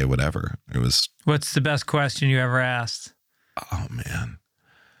me say whatever. It was. What's the best question you ever asked? Oh man,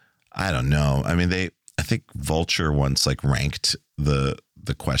 I don't know. I mean, I think Vulture once like ranked the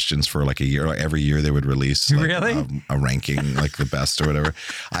questions for like a year. Like every year they would release like, a ranking, like the best or whatever.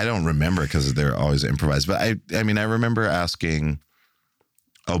 I don't remember because they're always improvised. But I mean, I remember asking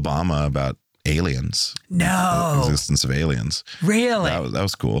Obama about aliens. No. The existence of aliens. Really? That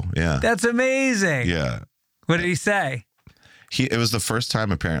was cool. Yeah. That's amazing. Yeah. What did he say? It was the first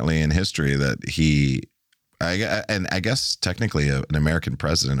time apparently in history that I guess technically an American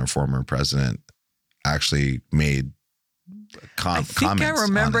president or former president actually made comments. I think I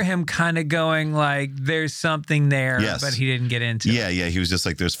remember him kind of going like, there's something there, but he didn't get into it. Yeah. He was just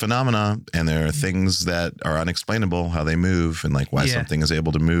like, there's phenomena and there are things that are unexplainable, how they move and like why something is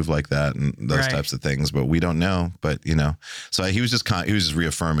able to move like that and those types of things, but we don't know. But, so he was just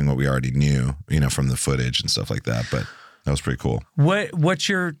reaffirming what we already knew, from the footage and stuff like that. But that was pretty cool. What's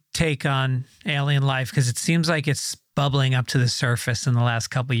your take on alien life? Because it seems like it's bubbling up to the surface in the last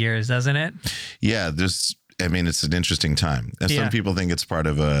couple of years, doesn't it? Yeah, it's an interesting time. And some people think it's part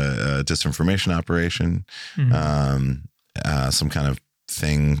of a disinformation operation, some kind of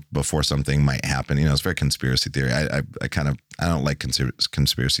thing before something might happen. It's very conspiracy theory. I don't like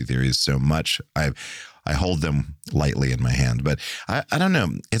conspiracy theories so much. I hold them lightly in my hand, but I don't know.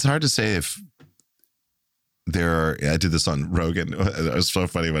 It's hard to say if I did this on Rogan. It was so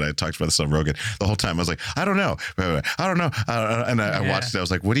funny when I talked about this on Rogan. The whole time I was like, I don't know. I don't know. And I watched it. I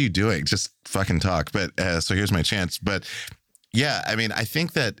was like, what are you doing? Just fucking talk. But so here's my chance. But yeah, I mean, I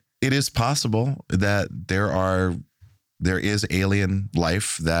think that it is possible that there is alien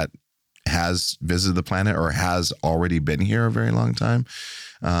life that has visited the planet or has already been here a very long time.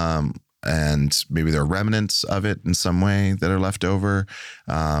 And maybe there are remnants of it in some way that are left over.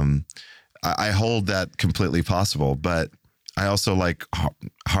 I hold that completely possible, but I also like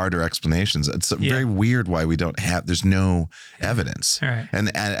harder explanations. It's very weird why we don't have. There's no evidence, right. And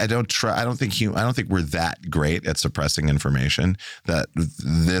I don't think we're that great at suppressing information that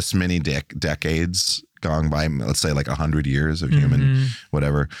this many decades gone by. Let's say like 100 years of human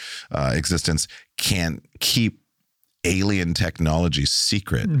whatever existence can't keep alien technology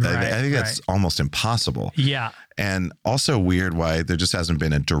secret. Right, I think that's almost impossible. Yeah, and also weird why there just hasn't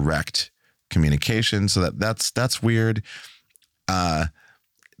been a direct communication. So that's weird.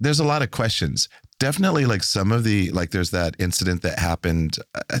 There's a lot of questions. Definitely like some of there's that incident that happened,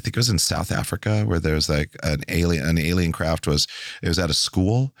 I think it was in South Africa, where there was like an alien craft it was at a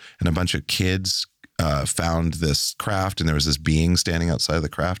school and a bunch of kids found this craft and there was this being standing outside of the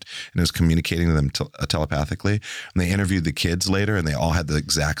craft and it was communicating to them telepathically. And they interviewed the kids later and they all had the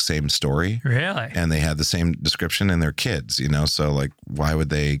exact same story. Really? And they had the same description and they're kids, so like, why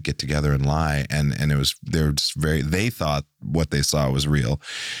would they get together and lie? And they thought what they saw was real.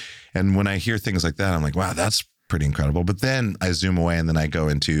 And when I hear things like that, I'm like, wow, that's pretty incredible. But then I zoom away and then I go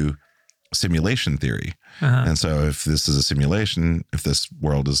into simulation theory. And so if this is a simulation, if this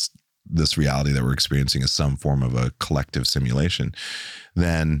world is this reality that we're experiencing is some form of a collective simulation,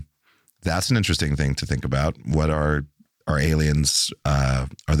 then that's an interesting thing to think about. What are aliens? Are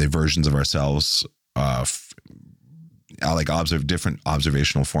they versions of ourselves? Like different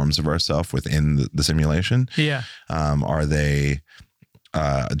observational forms of ourselves within the simulation? Yeah. Are they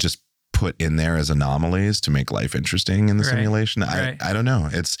just put in there as anomalies to make life interesting in the simulation? I don't know.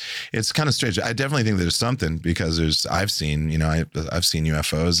 It's kind of strange. I definitely think there's something, because I've seen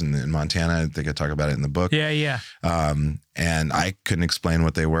UFOs in Montana. I think I talk about it in the book. Yeah. And I couldn't explain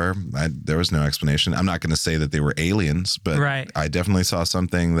what they were. There was no explanation. I'm not going to say that they were aliens, but I definitely saw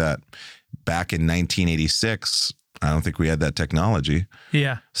something that back in 1986, I don't think we had that technology.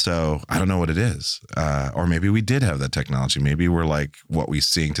 Yeah. So I don't know what it is. Or maybe we did have that technology. Maybe we're like what we're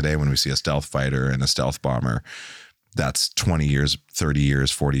seeing today when we see a stealth fighter and a stealth bomber. That's 20 years, 30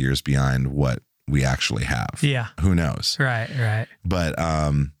 years, 40 years behind what we actually have. Yeah. Who knows? Right. But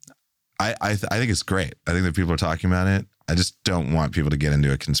I think it's great. I think that people are talking about it. I just don't want people to get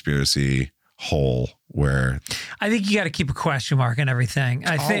into a conspiracy hole where I think you got to keep a question mark on everything.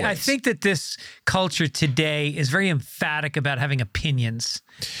 I think that this culture today is very emphatic about having opinions,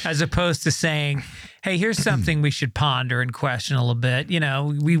 as opposed to saying, "Hey, here's something we should ponder and question a little bit." You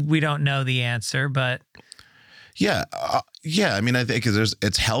know, we don't know the answer, but yeah. I mean, I think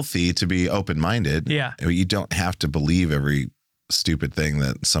it's healthy to be open-minded. Yeah, you don't have to believe every stupid thing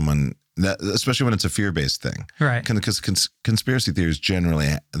that especially when it's a fear-based thing, right? Because conspiracy theories generally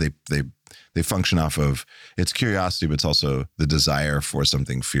they function off of it's curiosity, but it's also the desire for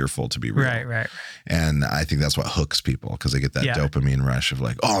something fearful to be real. Right. And I think that's what hooks people, because they get that dopamine rush of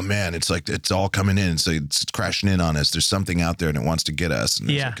like, oh man, it's like it's all coming in, so it's crashing in on us. There's something out there and it wants to get us, and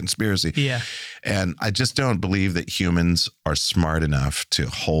there's a conspiracy. Yeah. And I just don't believe that humans are smart enough to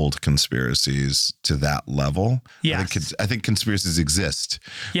hold conspiracies to that level. Yeah. I think conspiracies exist.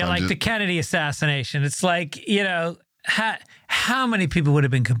 Yeah, like the Kennedy assassination. It's like, how many people would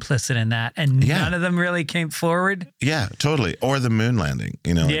have been complicit in that, and none of them really came forward? Yeah, totally. Or the moon landing.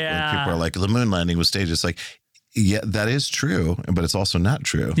 Like people are like, the moon landing was staged. It's like, yeah, that is true, but it's also not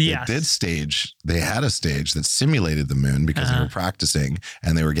true. Yes. They had a stage that simulated the moon because they were practicing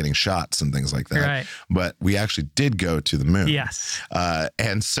and they were getting shots and things like that. Right. But we actually did go to the moon. Yes.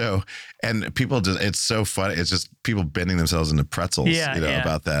 And people it's so funny. It's just people bending themselves into pretzels,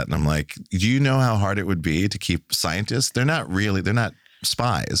 about that. And I'm like, do you know how hard it would be to keep scientists? They're not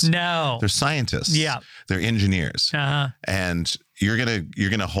spies. No. They're scientists. Yeah. They're engineers. And you're going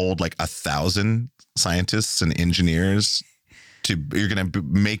to hold like 1,000 scientists and engineers you're going to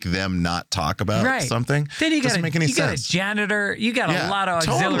make them not talk about something. Then you got a janitor, you got a lot of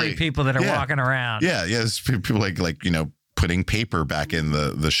auxiliary people that are walking around. Yeah. There's people like, putting paper back in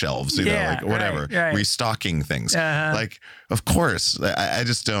the shelves, like whatever, restocking things. Like, of course, I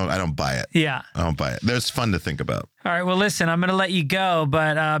don't buy it. Yeah. I don't buy it. There's fun to think about. All right. Well, listen, I'm going to let you go,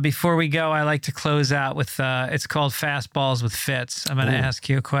 but before we go, I like to close out with, it's called Fastballs with Fitz. I'm going to ask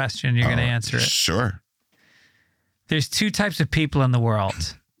you a question. You're going to answer it. Sure. There's two types of people in the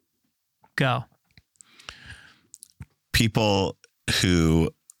world. Go. People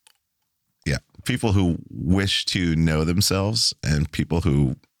who wish to know themselves, and people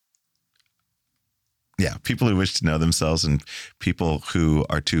who wish to know themselves, and people who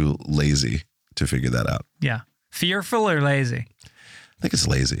are too lazy to figure that out. Yeah. Fearful or lazy? I think it's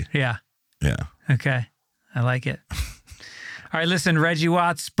lazy. Yeah. Yeah. Okay. I like it. All right, listen, Reggie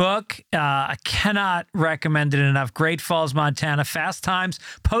Watts' book, I cannot recommend it enough. Great Falls, Montana, Fast Times,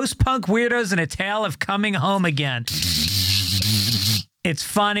 Post-Punk Weirdos, and a Tale of Coming Home Again. It's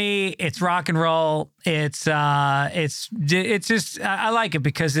funny. It's rock and roll. It's just, I like it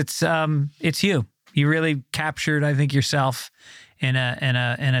because it's you. You really captured, I think, yourself in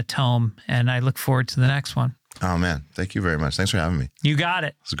a tome, and I look forward to the next one. Oh man, thank you very much. Thanks for having me. You got it.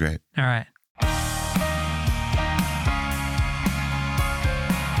 It was great. All right.